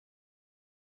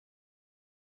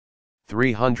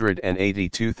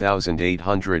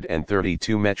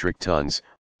 382,832 metric tons,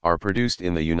 are produced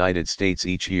in the United States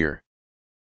each year.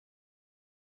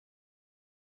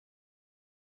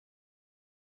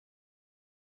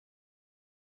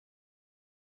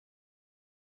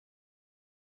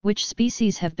 Which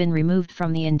species have been removed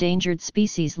from the endangered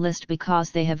species list because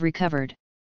they have recovered?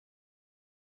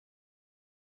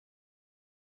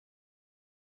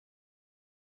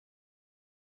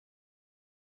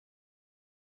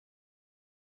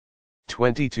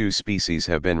 "22 species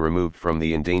have been removed from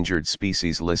the endangered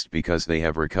species list because they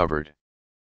have recovered.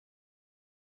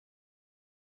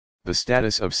 The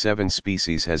status of 7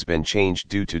 species has been changed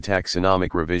due to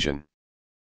taxonomic revision.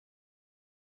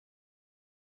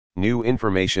 New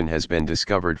information has been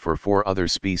discovered for 4 other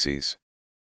species.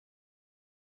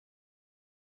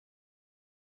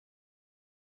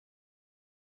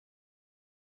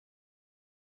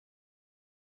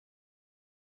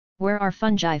 Where are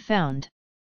fungi found?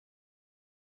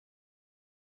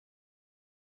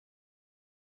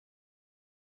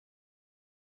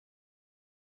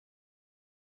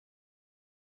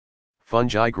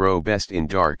 Fungi grow best in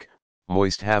dark,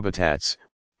 moist habitats,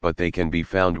 but they can be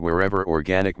found wherever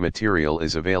organic material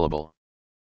is available.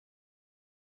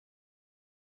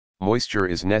 Moisture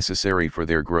is necessary for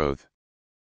their growth,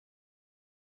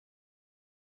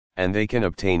 and they can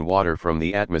obtain water from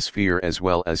the atmosphere as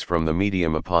well as from the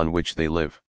medium upon which they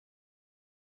live.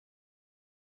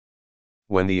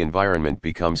 When the environment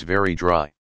becomes very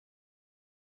dry,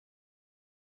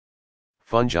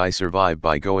 fungi survive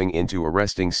by going into a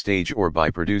resting stage or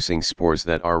by producing spores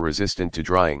that are resistant to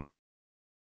drying.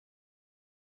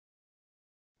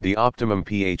 The optimum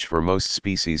pH for most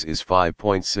species is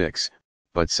 5.6,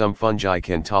 but some fungi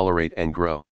can tolerate and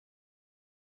grow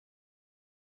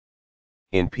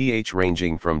in pH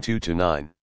ranging from 2 to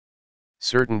 9.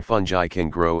 Certain fungi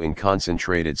can grow in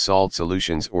concentrated salt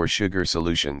solutions or sugar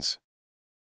solutions,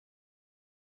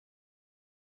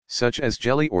 such as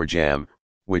jelly or jam,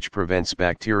 which prevents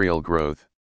bacterial growth.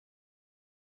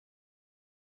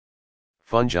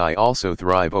 Fungi also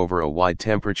thrive over a wide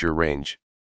temperature range.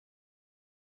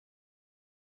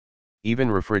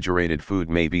 Even refrigerated food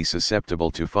may be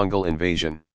susceptible to fungal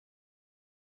invasion.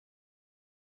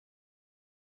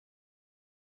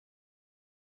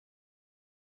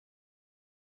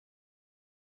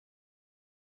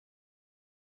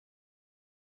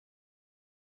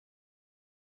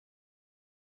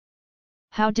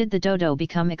 How did the dodo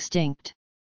become extinct?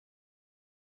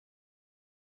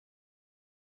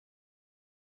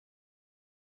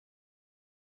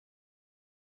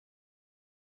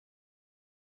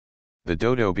 The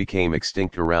dodo became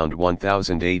extinct around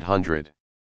 1800.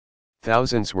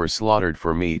 Thousands were slaughtered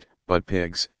for meat, but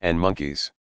pigs and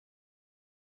monkeys,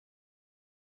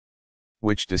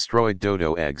 which destroyed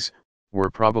dodo eggs,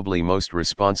 were probably most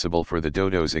responsible for the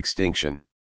dodo's extinction.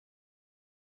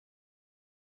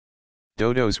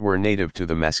 Dodos were native to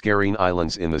the Mascarene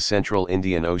Islands in the central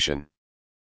Indian Ocean.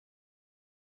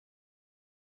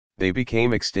 They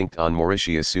became extinct on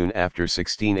Mauritius soon after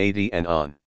 1680 and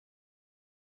on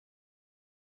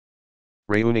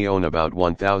Réunion about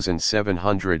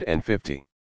 1750.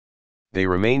 They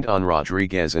remained on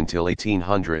Rodriguez until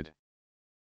 1800.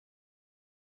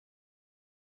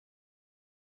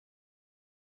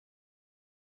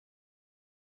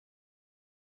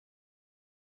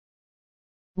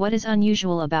 What is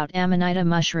unusual about Amanita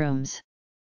mushrooms?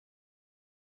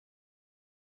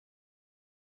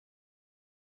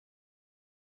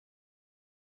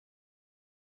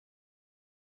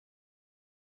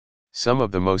 Some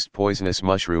of the most poisonous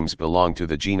mushrooms belong to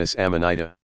the genus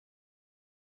Amanita.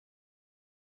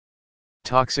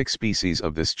 Toxic species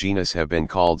of this genus have been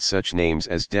called such names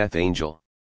as death angel,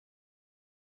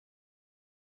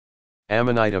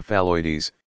 Amanita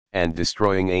phalloides, and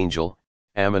destroying angel,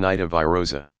 Amanita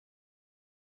virosa.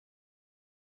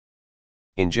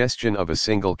 Ingestion of a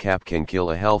single cap can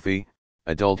kill a healthy,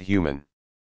 adult human.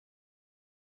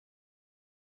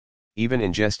 Even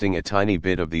ingesting a tiny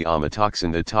bit of the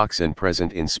amatoxin, the toxin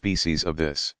present in species of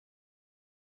this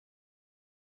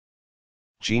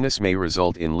genus, may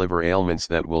result in liver ailments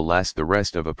that will last the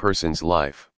rest of a person's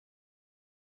life.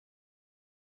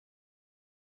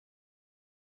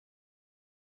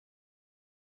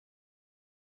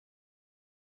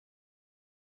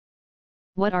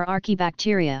 What are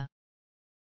archaebacteria?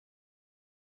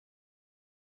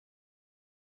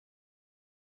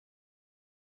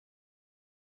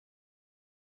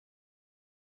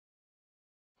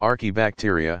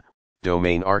 Archaebacteria,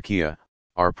 domain archaea,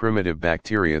 are primitive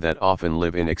bacteria that often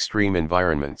live in extreme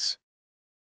environments.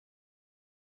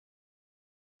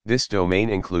 This domain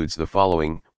includes the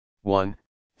following: 1.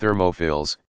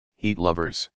 Thermophils, heat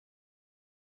lovers,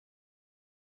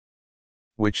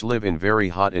 which live in very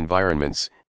hot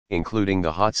environments, including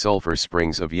the hot sulfur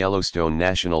springs of Yellowstone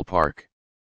National Park,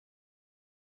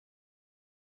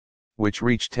 which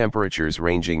reach temperatures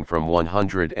ranging from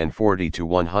 140 to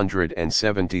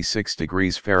 176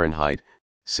 degrees Fahrenheit,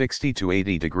 60 to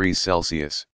 80 degrees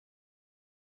Celsius.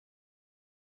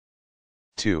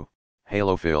 2.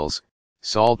 Halophils,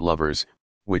 salt lovers,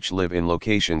 which live in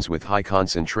locations with high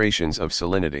concentrations of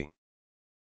salinity,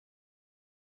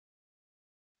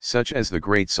 such as the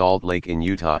Great Salt Lake in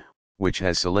Utah, which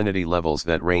has salinity levels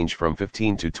that range from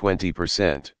 15 to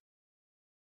 20%.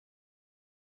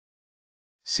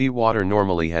 Seawater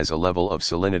normally has a level of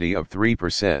salinity of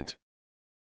 3%.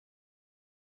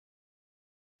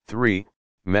 3.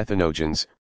 Methanogens,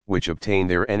 which obtain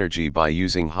their energy by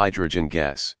using hydrogen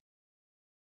gas,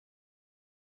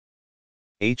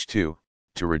 H2,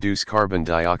 to reduce carbon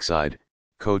dioxide,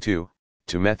 CO2,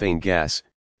 to methane gas,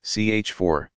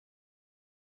 CH4.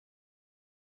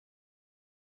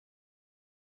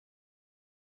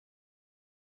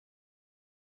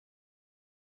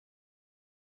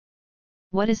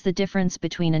 What is the difference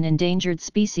between an endangered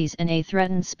species and a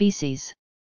threatened species?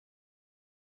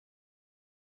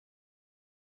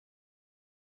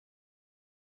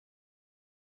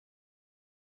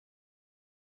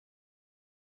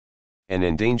 An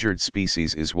endangered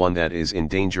species is one that is in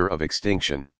danger of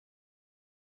extinction.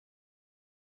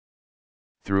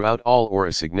 Throughout all or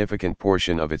a significant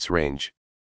portion of its range.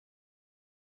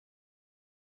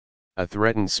 A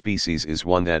threatened species is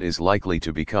one that is likely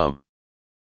to become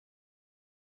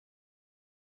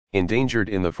endangered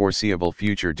in the foreseeable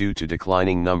future due to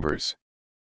declining numbers.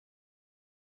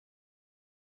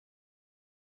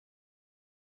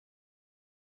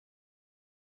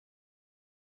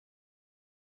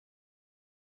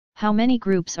 How many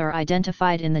groups are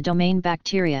identified in the domain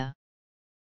bacteria?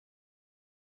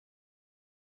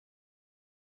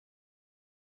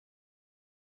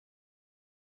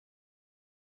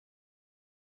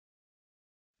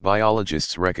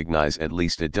 Biologists recognize at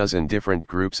least a dozen different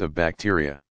groups of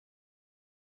bacteria.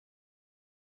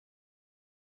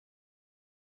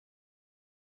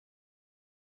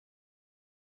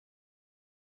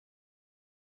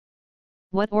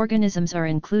 What organisms are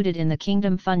included in the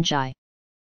kingdom fungi?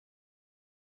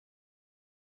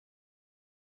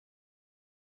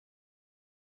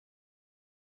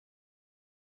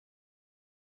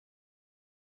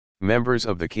 Members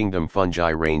of the kingdom fungi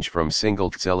range from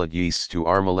single-celled yeasts to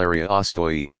Armillaria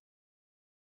ostoi,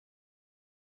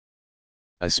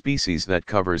 a species that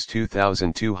covers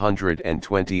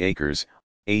 2,220 acres,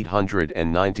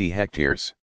 890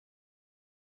 hectares.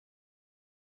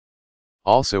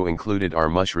 Also included are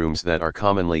mushrooms that are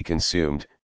commonly consumed,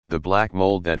 the black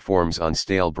mold that forms on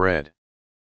stale bread,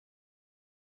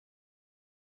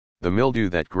 the mildew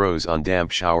that grows on damp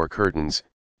shower curtains,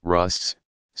 rusts,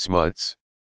 smuts,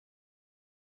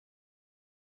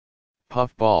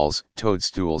 puffballs,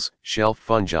 toadstools, shelf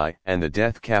fungi, and the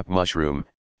death cap mushroom,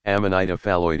 Amanita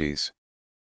phalloides.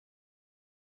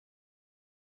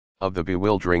 Of the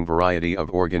bewildering variety of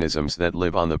organisms that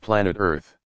live on the planet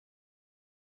Earth,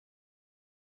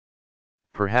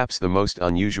 perhaps the most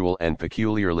unusual and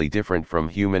peculiarly different from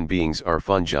human beings are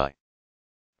fungi.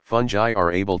 Fungi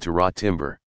are able to rot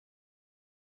timber,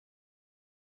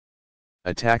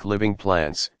 attack living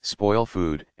plants, spoil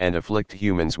food, and afflict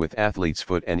humans with athlete's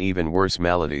foot and even worse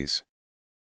maladies.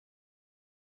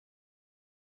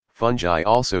 Fungi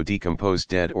also decompose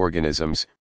dead organisms,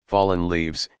 fallen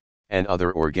leaves, and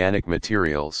other organic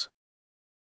materials.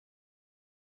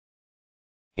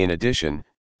 In addition,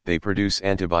 they produce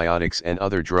antibiotics and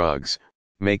other drugs,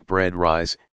 make bread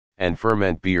rise, and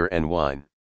ferment beer and wine.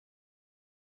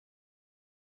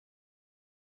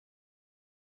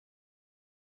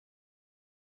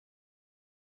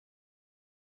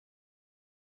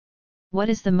 What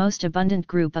is the most abundant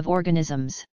group of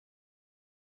organisms?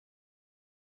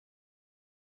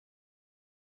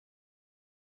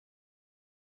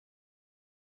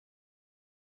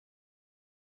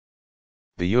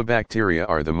 The eubacteria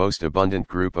are the most abundant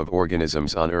group of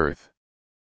organisms on Earth.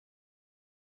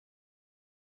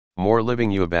 More living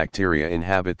eubacteria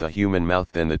inhabit the human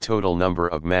mouth than the total number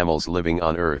of mammals living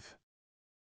on Earth.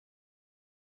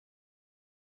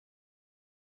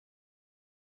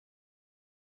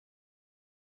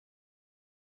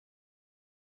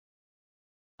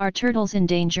 Are turtles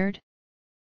endangered?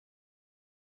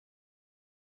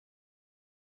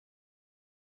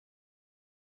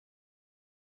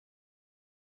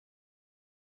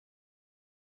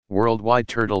 Worldwide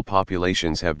turtle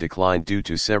populations have declined due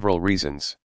to several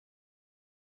reasons,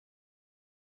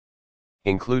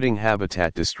 including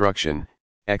habitat destruction,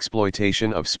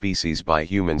 exploitation of species by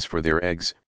humans for their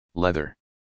eggs, leather,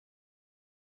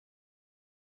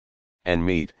 and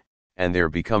meat, and their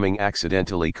becoming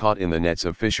accidentally caught in the nets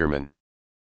of fishermen.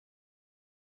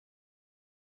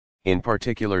 In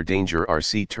particular danger are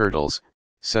sea turtles,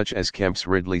 such as Kemp's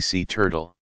Ridley sea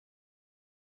turtle,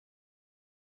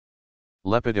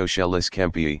 Lepidoscelis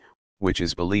kempii, which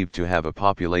is believed to have a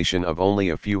population of only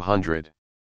a few hundred.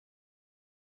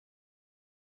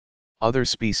 Other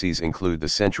species include the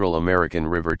Central American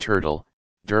river turtle,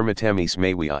 Dermatemes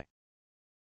mawii,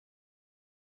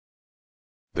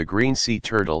 the green sea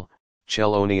turtle,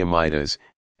 Chelonia,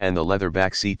 and the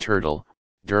leatherback sea turtle,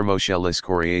 Dermochelis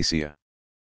coriacea.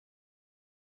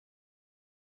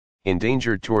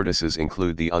 Endangered tortoises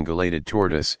include the ungulated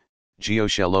tortoise,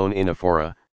 Geochelone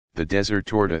inophora, the desert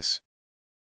tortoise,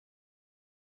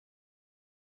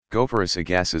 Gopherus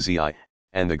agassizii,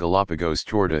 and the Galapagos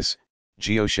tortoise,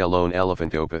 Geochelone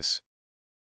elephantopus.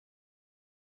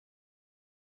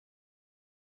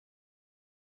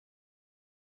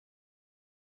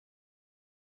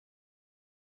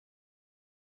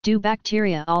 Do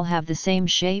bacteria all have the same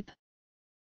shape?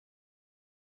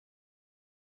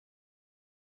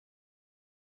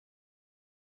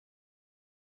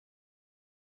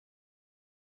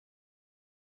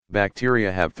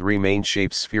 Bacteria have three main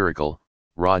shapes: spherical,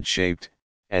 rod-shaped,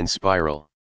 and spiral.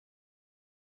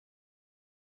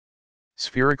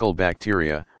 Spherical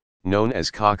bacteria, known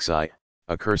as cocci,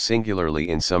 occur singularly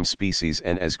in some species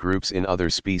and as groups in other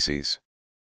species.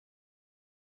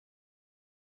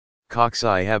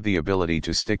 Cocci have the ability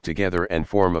to stick together and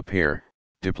form a pair,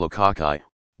 diplococci,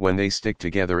 when they stick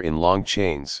together in long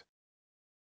chains.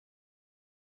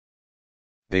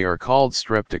 They are called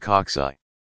streptococci.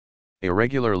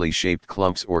 Irregularly shaped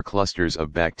clumps or clusters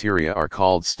of bacteria are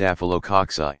called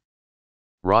staphylococci.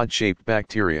 Rod-shaped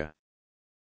bacteria,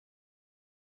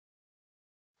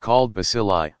 called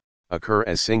bacilli, occur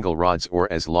as single rods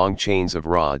or as long chains of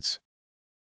rods.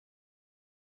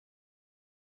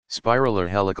 Spiral or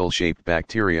helical-shaped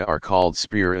bacteria are called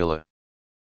spirilla.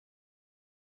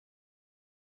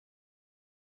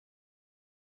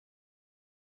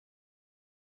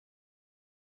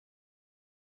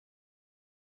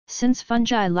 Since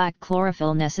fungi lack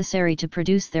chlorophyll necessary to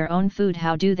produce their own food,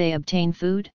 how do they obtain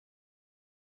food?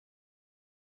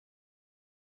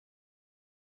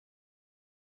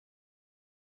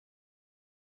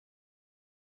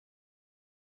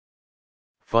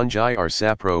 Fungi are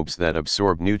saprobes that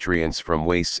absorb nutrients from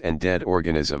wastes and dead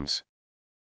organisms.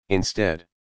 Instead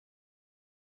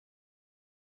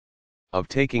of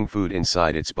taking food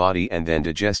inside its body and then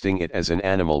digesting it as an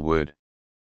animal would,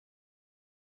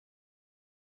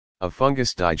 a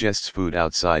fungus digests food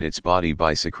outside its body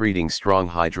by secreting strong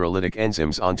hydrolytic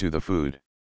enzymes onto the food.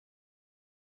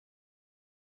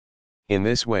 In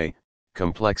this way,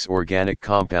 complex organic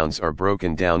compounds are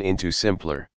broken down into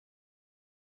simpler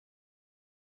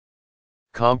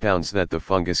compounds that the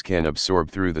fungus can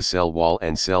absorb through the cell wall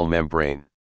and cell membrane.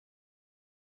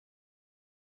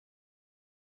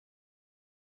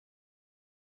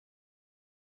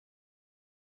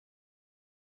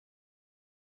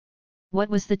 What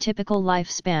was the typical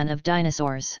lifespan of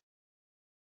dinosaurs?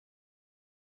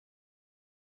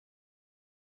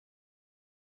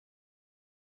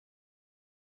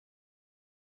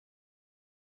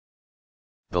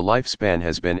 The lifespan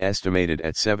has been estimated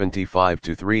at 75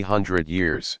 to 300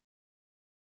 years.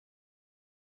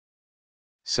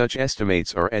 Such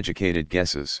estimates are educated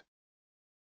guesses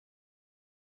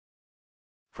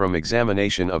from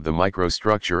examination of the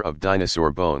microstructure of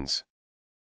dinosaur bones.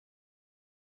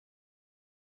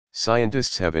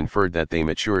 Scientists have inferred that they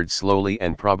matured slowly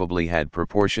and probably had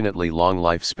proportionately long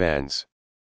lifespans.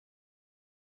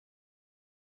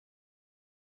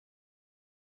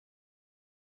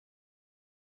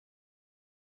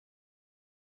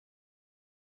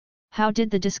 How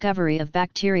did the discovery of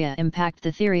bacteria impact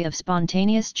the theory of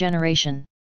spontaneous generation?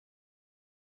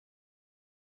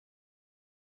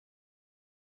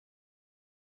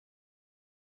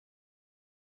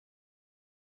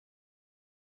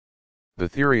 The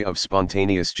theory of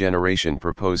spontaneous generation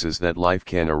proposes that life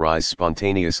can arise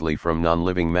spontaneously from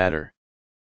non-living matter.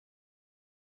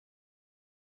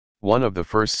 One of the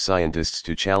first scientists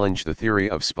to challenge the theory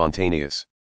of spontaneous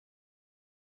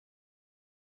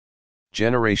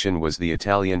generation was the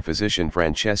Italian physician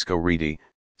Francesco Redi,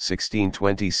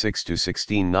 1626 to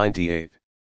 1698.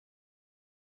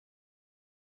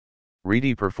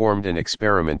 Redi performed an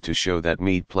experiment to show that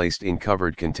meat placed in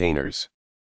covered containers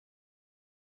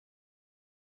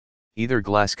either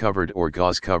glass-covered or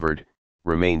gauze-covered,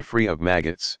 remained free of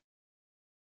maggots.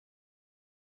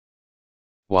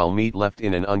 While meat left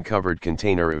in an uncovered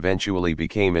container eventually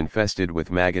became infested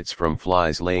with maggots from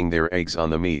flies laying their eggs on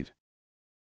the meat.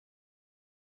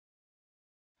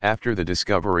 After the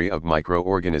discovery of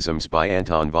microorganisms by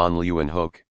Anton von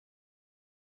Leeuwenhoek,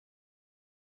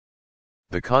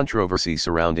 the controversy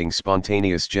surrounding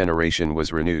spontaneous generation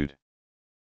was renewed.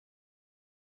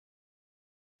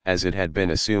 As it had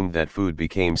been assumed that food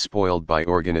became spoiled by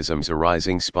organisms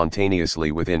arising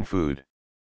spontaneously within food.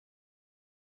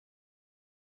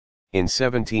 In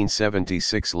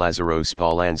 1776 Lazzaro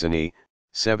Spallanzani,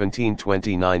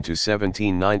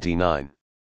 1729–1799,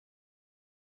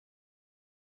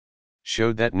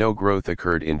 showed that no growth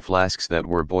occurred in flasks that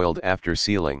were boiled after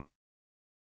sealing.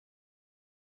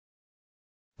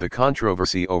 The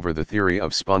controversy over the theory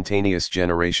of spontaneous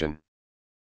generation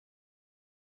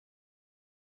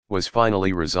was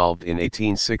finally resolved in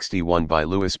 1861 by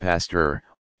Louis Pasteur,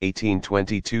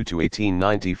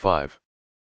 1822–1895.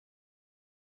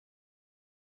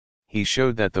 He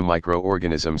showed that the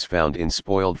microorganisms found in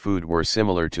spoiled food were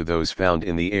similar to those found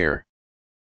in the air.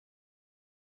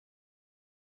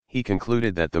 He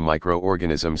concluded that the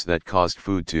microorganisms that caused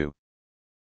food to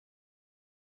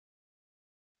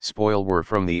spoil were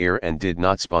from the air and did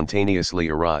not spontaneously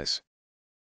arise.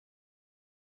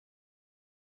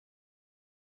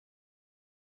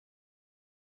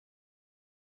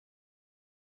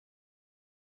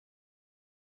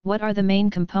 What are the main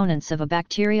components of a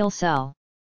bacterial cell?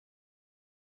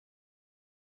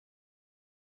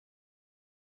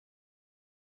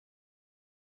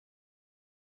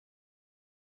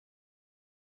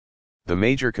 The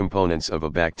major components of a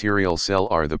bacterial cell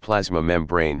are the plasma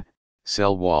membrane,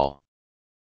 cell wall,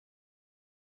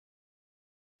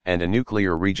 and a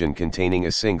nuclear region containing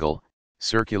a single,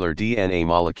 circular DNA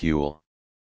molecule.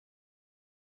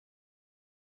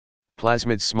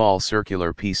 Plasmid small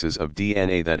circular pieces of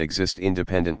DNA that exist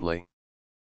independently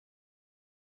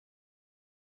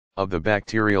of the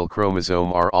bacterial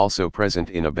chromosome are also present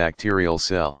in a bacterial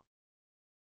cell.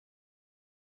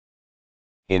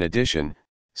 In addition,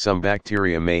 some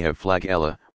bacteria may have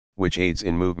flagella, which aids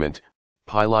in movement,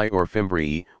 pili or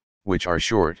fimbriae, which are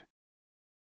short,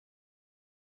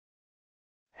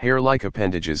 hair-like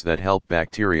appendages that help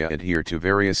bacteria adhere to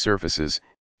various surfaces,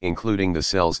 including the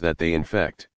cells that they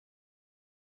infect,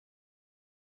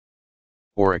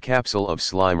 or a capsule of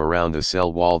slime around the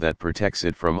cell wall that protects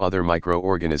it from other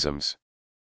microorganisms.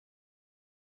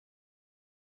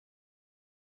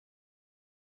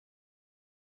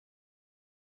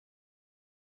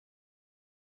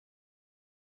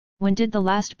 When did the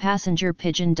last passenger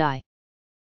pigeon die?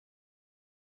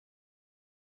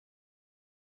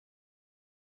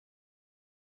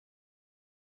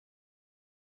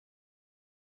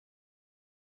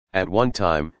 At one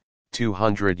time,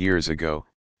 200 years ago,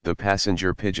 the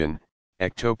passenger pigeon,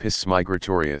 Ectopus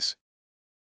migratorius,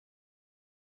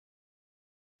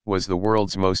 was the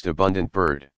world's most abundant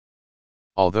bird.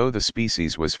 Although the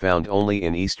species was found only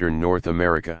in eastern North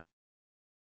America,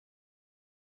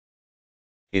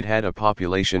 it had a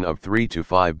population of 3 to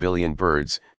 5 billion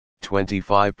birds,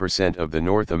 25% of the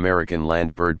North American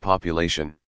land bird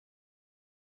population.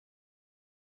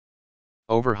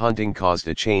 Overhunting caused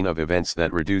a chain of events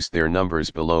that reduced their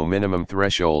numbers below minimum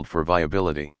threshold for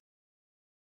viability.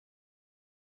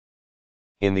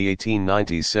 In the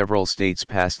 1890s several states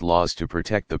passed laws to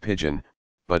protect the pigeon,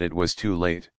 but it was too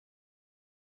late.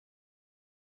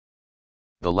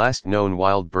 The last known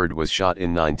wild bird was shot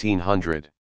in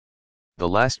 1900. The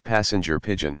last passenger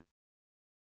pigeon,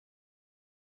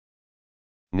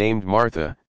 named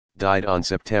Martha, died on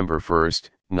September 1,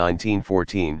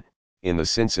 1914, in the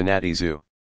Cincinnati Zoo.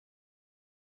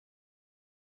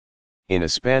 In a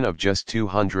span of just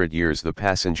 200 years the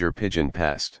passenger pigeon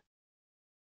passed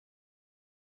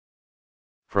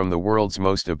from the world's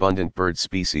most abundant bird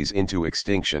species into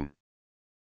extinction.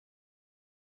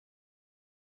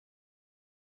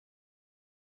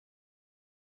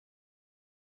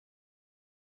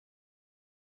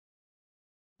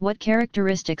 What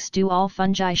characteristics do all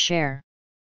fungi share?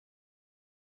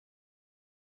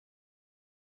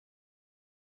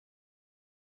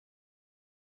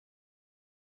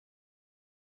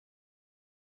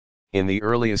 In the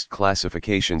earliest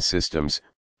classification systems,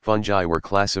 fungi were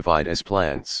classified as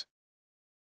plants.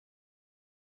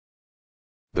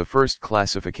 The first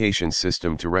classification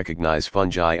system to recognize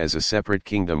fungi as a separate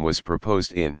kingdom was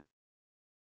proposed in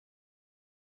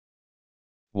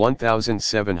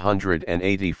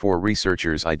 1784.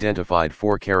 Researchers identified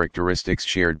 4 characteristics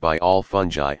shared by all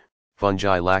fungi.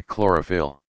 Fungi lack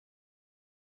chlorophyll.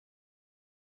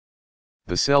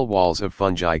 The cell walls of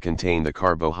fungi contain the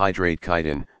carbohydrate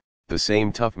chitin, the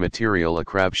same tough material a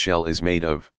crab shell is made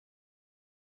of.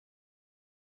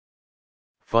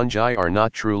 Fungi are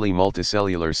not truly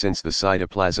multicellular since the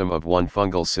cytoplasm of one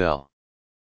fungal cell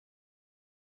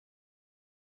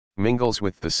mingles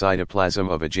with the cytoplasm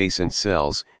of adjacent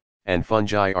cells, and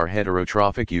fungi are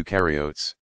heterotrophic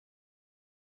eukaryotes.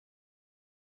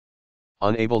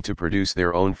 Unable to produce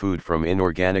their own food from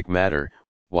inorganic matter,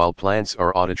 while plants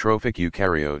are autotrophic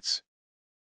eukaryotes.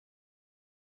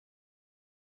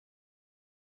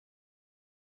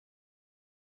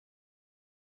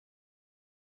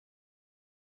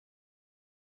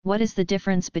 What is the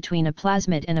difference between a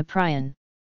plasmid and a prion?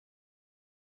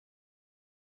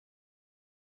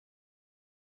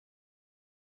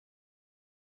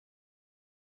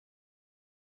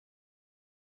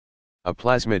 A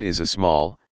plasmid is a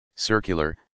small,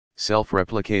 circular,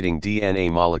 self-replicating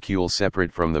DNA molecule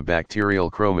separate from the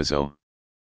bacterial chromosome.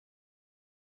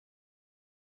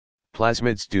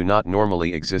 Plasmids do not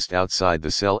normally exist outside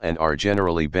the cell and are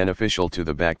generally beneficial to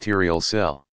the bacterial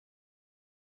cell.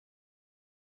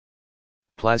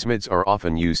 Plasmids are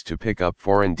often used to pick up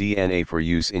foreign DNA for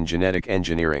use in genetic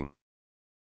engineering.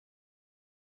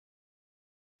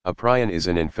 A prion is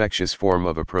an infectious form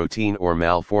of a protein or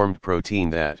malformed protein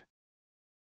that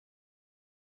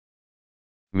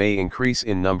may increase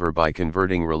in number by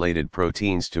converting related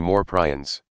proteins to more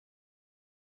prions.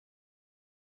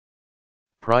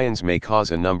 Prions may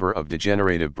cause a number of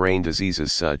degenerative brain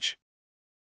diseases such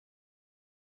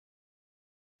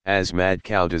as mad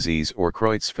cow disease or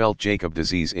Creutzfeldt-Jakob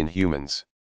disease in humans.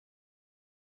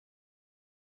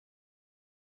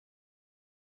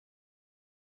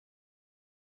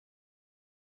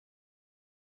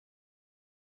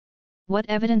 What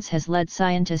evidence has led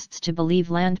scientists to believe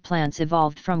land plants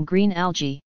evolved from green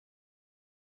algae?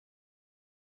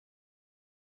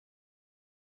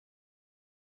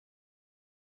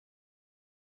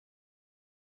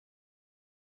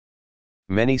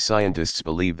 Many scientists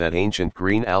believe that ancient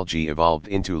green algae evolved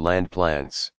into land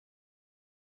plants.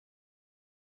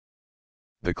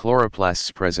 The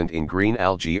chloroplasts present in green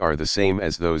algae are the same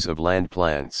as those of land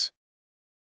plants.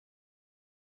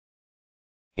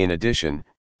 In addition,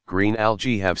 green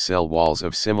algae have cell walls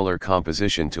of similar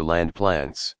composition to land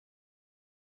plants.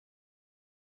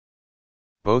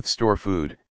 Both store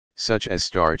food, such as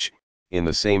starch, in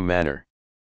the same manner.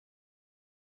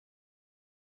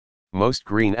 Most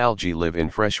green algae live in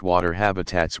freshwater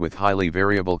habitats with highly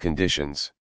variable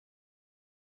conditions.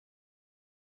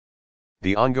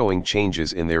 The ongoing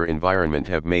changes in their environment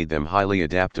have made them highly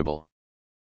adaptable.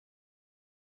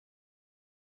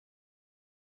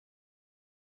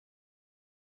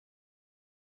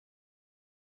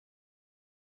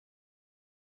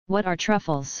 What are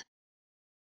truffles?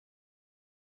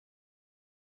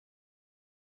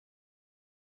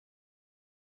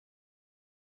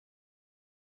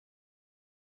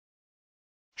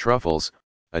 Truffles,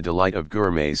 a delight of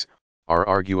gourmets, are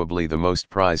arguably the most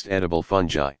prized edible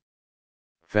fungi.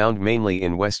 Found mainly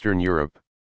in Western Europe.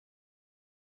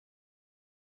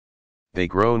 They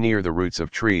grow near the roots of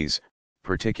trees,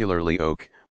 particularly oak,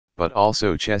 but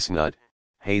also chestnut,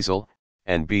 hazel,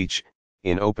 and beech,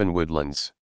 in open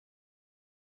woodlands.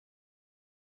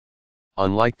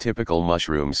 Unlike typical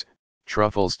mushrooms,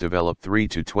 truffles develop 3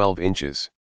 to 12 inches.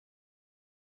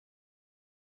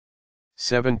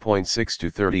 7.6 to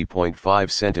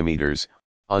 30.5 centimeters,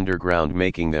 underground,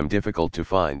 making them difficult to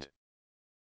find.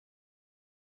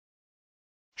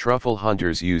 Truffle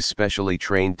hunters use specially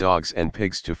trained dogs and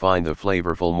pigs to find the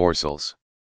flavorful morsels.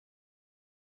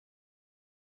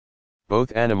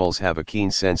 Both animals have a keen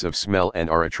sense of smell and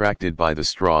are attracted by the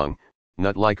strong,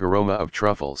 nut-like aroma of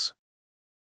truffles.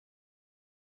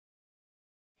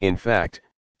 In fact,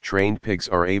 trained pigs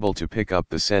are able to pick up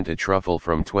the scented truffle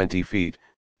from 20 feet,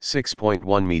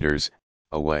 6.1 meters,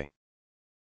 away.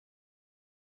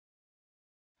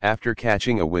 After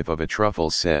catching a whiff of a truffle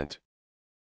scent,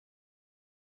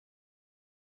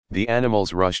 the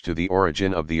animals rush to the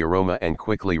origin of the aroma and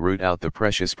quickly root out the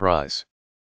precious prize.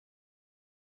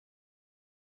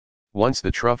 Once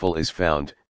the truffle is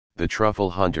found, the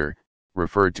truffle hunter,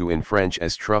 referred to in French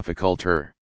as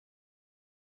trufficulteur,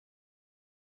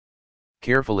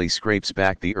 carefully scrapes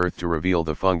back the earth to reveal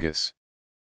the fungus.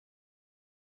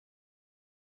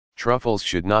 Truffles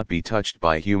should not be touched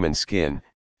by human skin,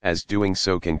 as doing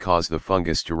so can cause the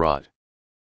fungus to rot.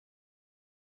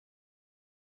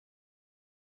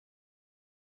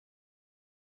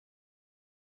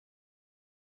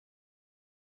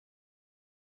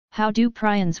 How do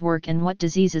prions work and what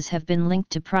diseases have been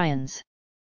linked to prions?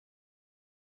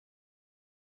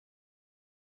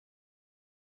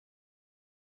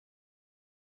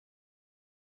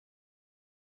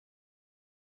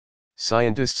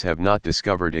 Scientists have not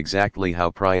discovered exactly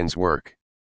how prions work.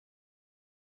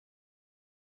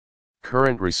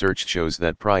 Current research shows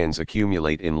that prions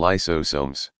accumulate in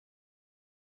lysosomes.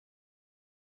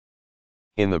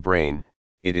 In the brain,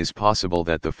 it is possible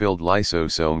that the filled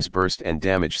lysosomes burst and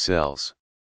damage cells.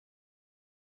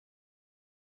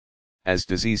 As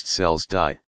diseased cells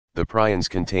die, the prions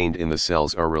contained in the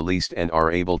cells are released and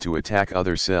are able to attack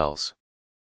other cells.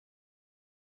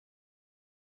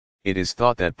 It is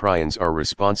thought that prions are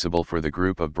responsible for the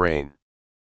group of brain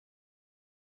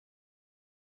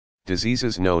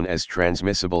diseases known as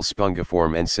transmissible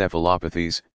spongiform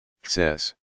encephalopathies,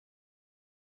 TSES.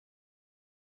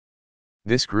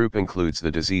 This group includes the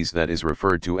disease that is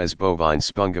referred to as bovine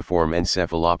spongiform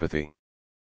encephalopathy.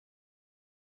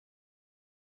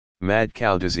 Mad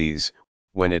cow disease,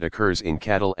 when it occurs in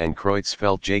cattle, and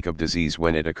Creutzfeldt-Jakob disease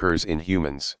when it occurs in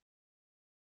humans.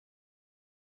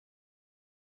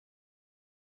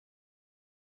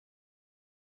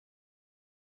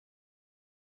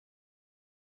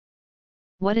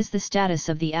 What is the status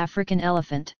of the African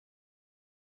elephant?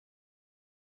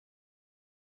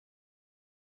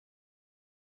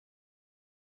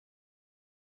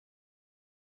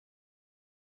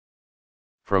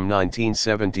 From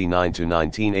 1979 to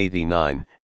 1989,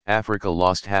 Africa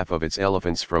lost half of its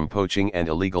elephants from poaching and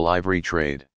illegal ivory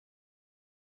trade.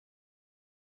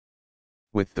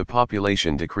 With the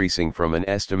population decreasing from an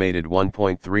estimated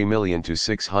 1.3 million to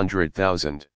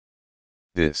 600,000.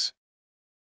 This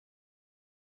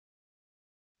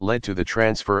led to the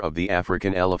transfer of the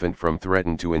African elephant from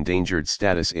threatened to endangered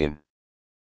status in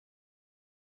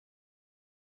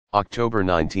October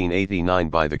 1989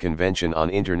 by the Convention on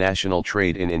International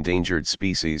Trade in Endangered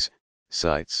Species,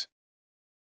 CITES.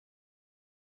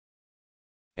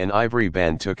 An ivory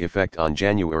ban took effect on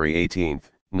January 18,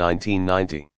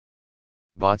 1990.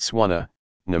 Botswana,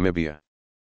 Namibia,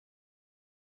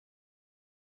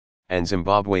 and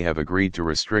Zimbabwe have agreed to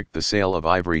restrict the sale of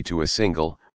ivory to a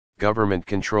single,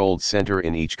 government-controlled center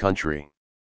in each country.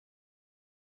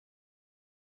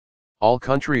 All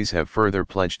countries have further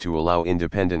pledged to allow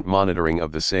independent monitoring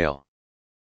of the sale,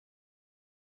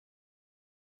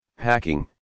 packing,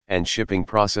 and shipping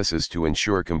processes to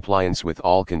ensure compliance with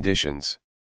all conditions.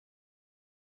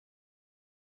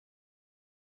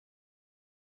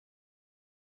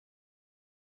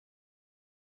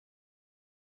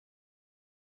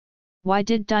 Why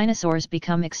did dinosaurs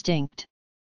become extinct?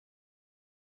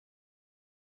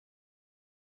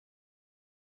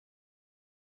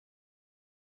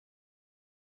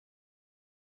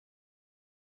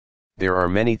 There are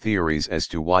many theories as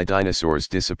to why dinosaurs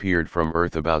disappeared from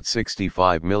Earth about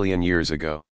 65 million years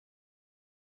ago.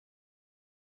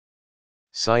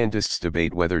 Scientists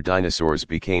debate whether dinosaurs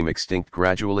became extinct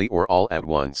gradually or all at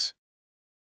once.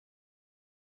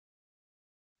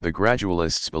 The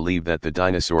gradualists believe that the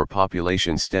dinosaur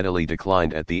population steadily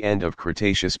declined at the end of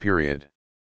Cretaceous period.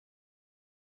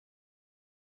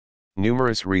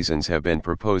 Numerous reasons have been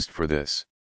proposed for this.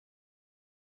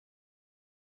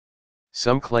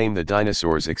 Some claim the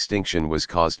dinosaurs' extinction was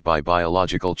caused by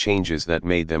biological changes that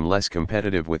made them less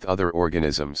competitive with other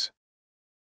organisms,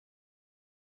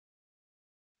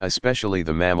 especially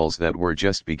the mammals that were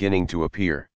just beginning to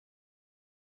appear.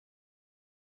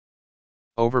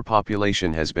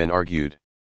 Overpopulation has been argued,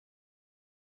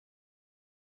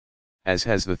 as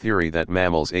has the theory that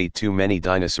mammals ate too many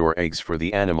dinosaur eggs for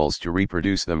the animals to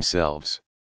reproduce themselves.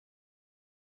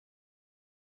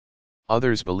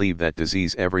 Others believe that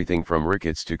disease, everything from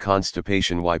rickets to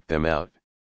constipation, wiped them out.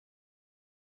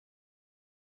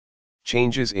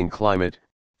 Changes in climate,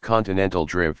 continental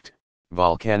drift,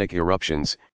 volcanic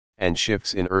eruptions, and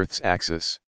shifts in Earth's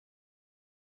axis,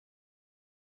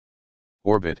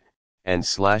 orbit,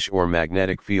 and/or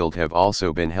magnetic field have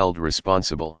also been held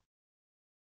responsible.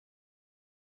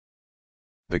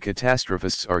 The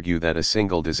catastrophists argue that a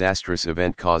single disastrous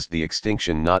event caused the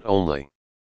extinction not only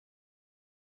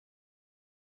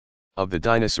of the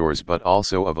dinosaurs but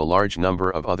also of a large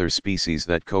number of other species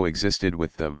that coexisted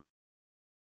with them.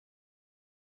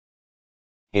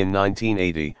 In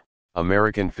 1980,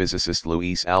 American physicist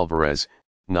Luis Alvarez,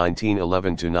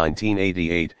 1911 to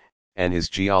 1988, and his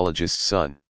geologist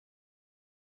son,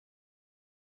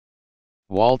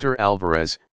 Walter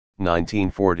Alvarez,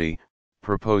 1940,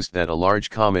 proposed that a large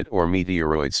comet or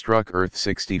meteoroid struck Earth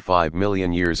 65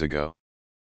 million years ago.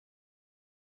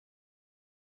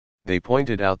 They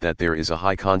pointed out that there is a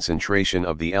high concentration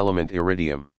of the element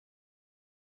iridium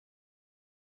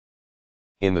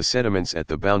in the sediments at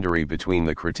the boundary between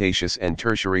the Cretaceous and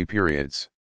Tertiary periods.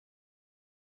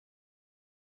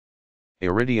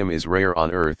 Iridium is rare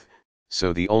on Earth,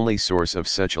 so the only source of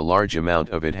such a large amount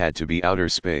of it had to be outer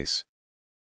space.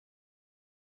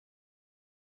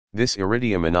 This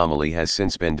iridium anomaly has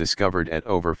since been discovered at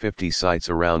over 50 sites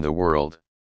around the world.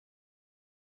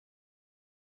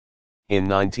 In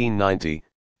 1990,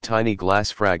 tiny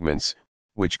glass fragments,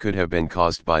 which could have been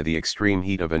caused by the extreme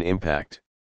heat of an impact,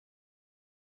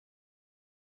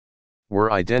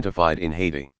 were identified in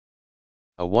Haiti.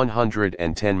 A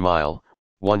 110-mile,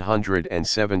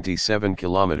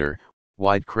 177-kilometer,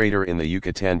 wide crater in the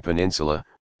Yucatan Peninsula,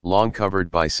 long covered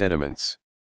by sediments,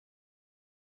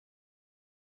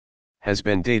 has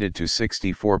been dated to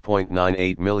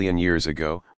 64.98 million years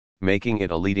ago, making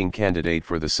it a leading candidate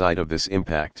for the site of this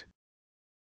impact.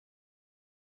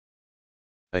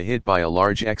 A hit by a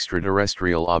large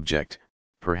extraterrestrial object,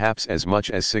 perhaps as much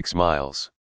as 6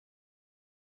 miles.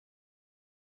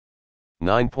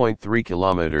 9.3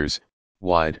 kilometers,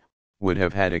 wide, would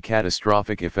have had a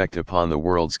catastrophic effect upon the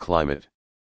world's climate.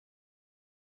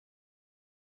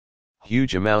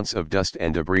 Huge amounts of dust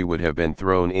and debris would have been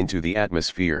thrown into the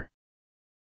atmosphere,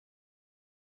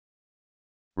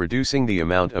 reducing the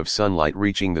amount of sunlight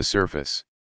reaching the surface.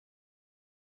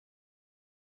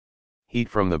 Heat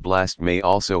from the blast may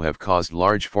also have caused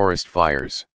large forest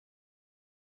fires,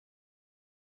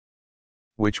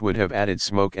 which would have added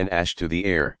smoke and ash to the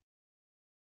air.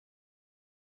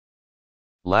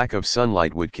 Lack of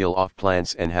sunlight would kill off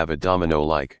plants and have a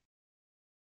domino-like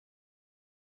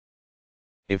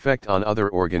effect on other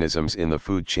organisms in the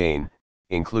food chain,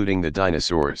 including the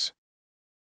dinosaurs.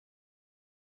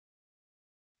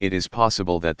 It is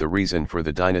possible that the reason for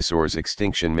the dinosaurs'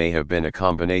 extinction may have been a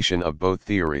combination of both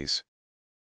theories.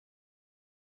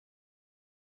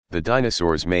 The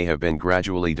dinosaurs may have been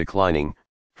gradually declining,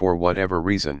 for whatever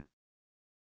reason.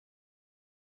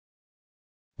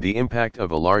 The impact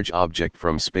of a large object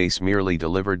from space merely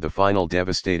delivered the final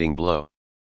devastating blow.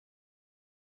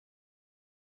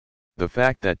 The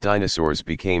fact that dinosaurs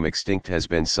became extinct has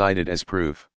been cited as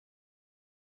proof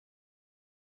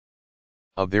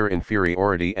of their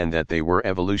inferiority and that they were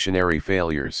evolutionary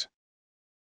failures.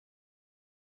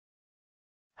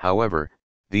 However,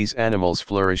 these animals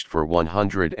flourished for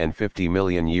 150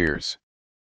 million years.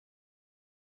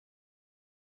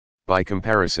 By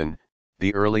comparison,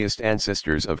 the earliest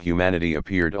ancestors of humanity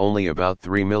appeared only about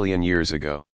 3 million years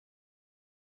ago.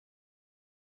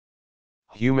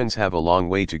 Humans have a long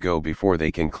way to go before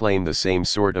they can claim the same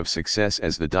sort of success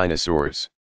as the dinosaurs.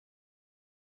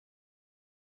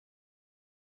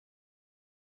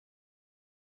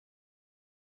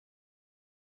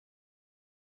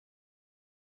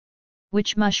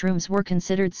 Which mushrooms were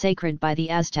considered sacred by the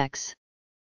Aztecs?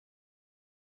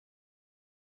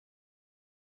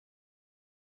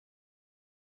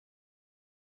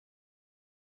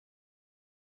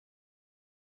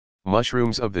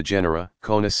 Mushrooms of the genera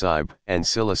Conocybe and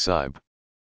Psilocybe,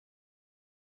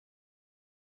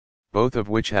 both of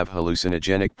which have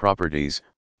hallucinogenic properties,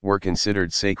 were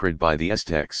considered sacred by the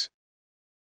Aztecs.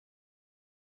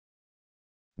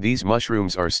 These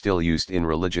mushrooms are still used in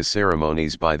religious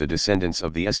ceremonies by the descendants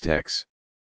of the Aztecs.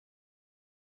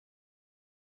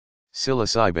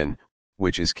 Psilocybin,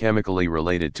 which is chemically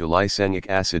related to lysenic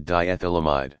acid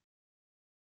diethylamide.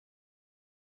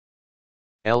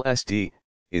 LSD,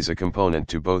 is a component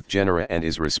to both genera and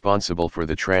is responsible for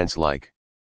the trance-like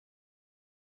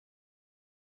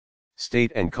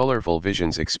state and colorful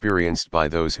visions experienced by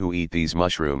those who eat these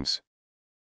mushrooms.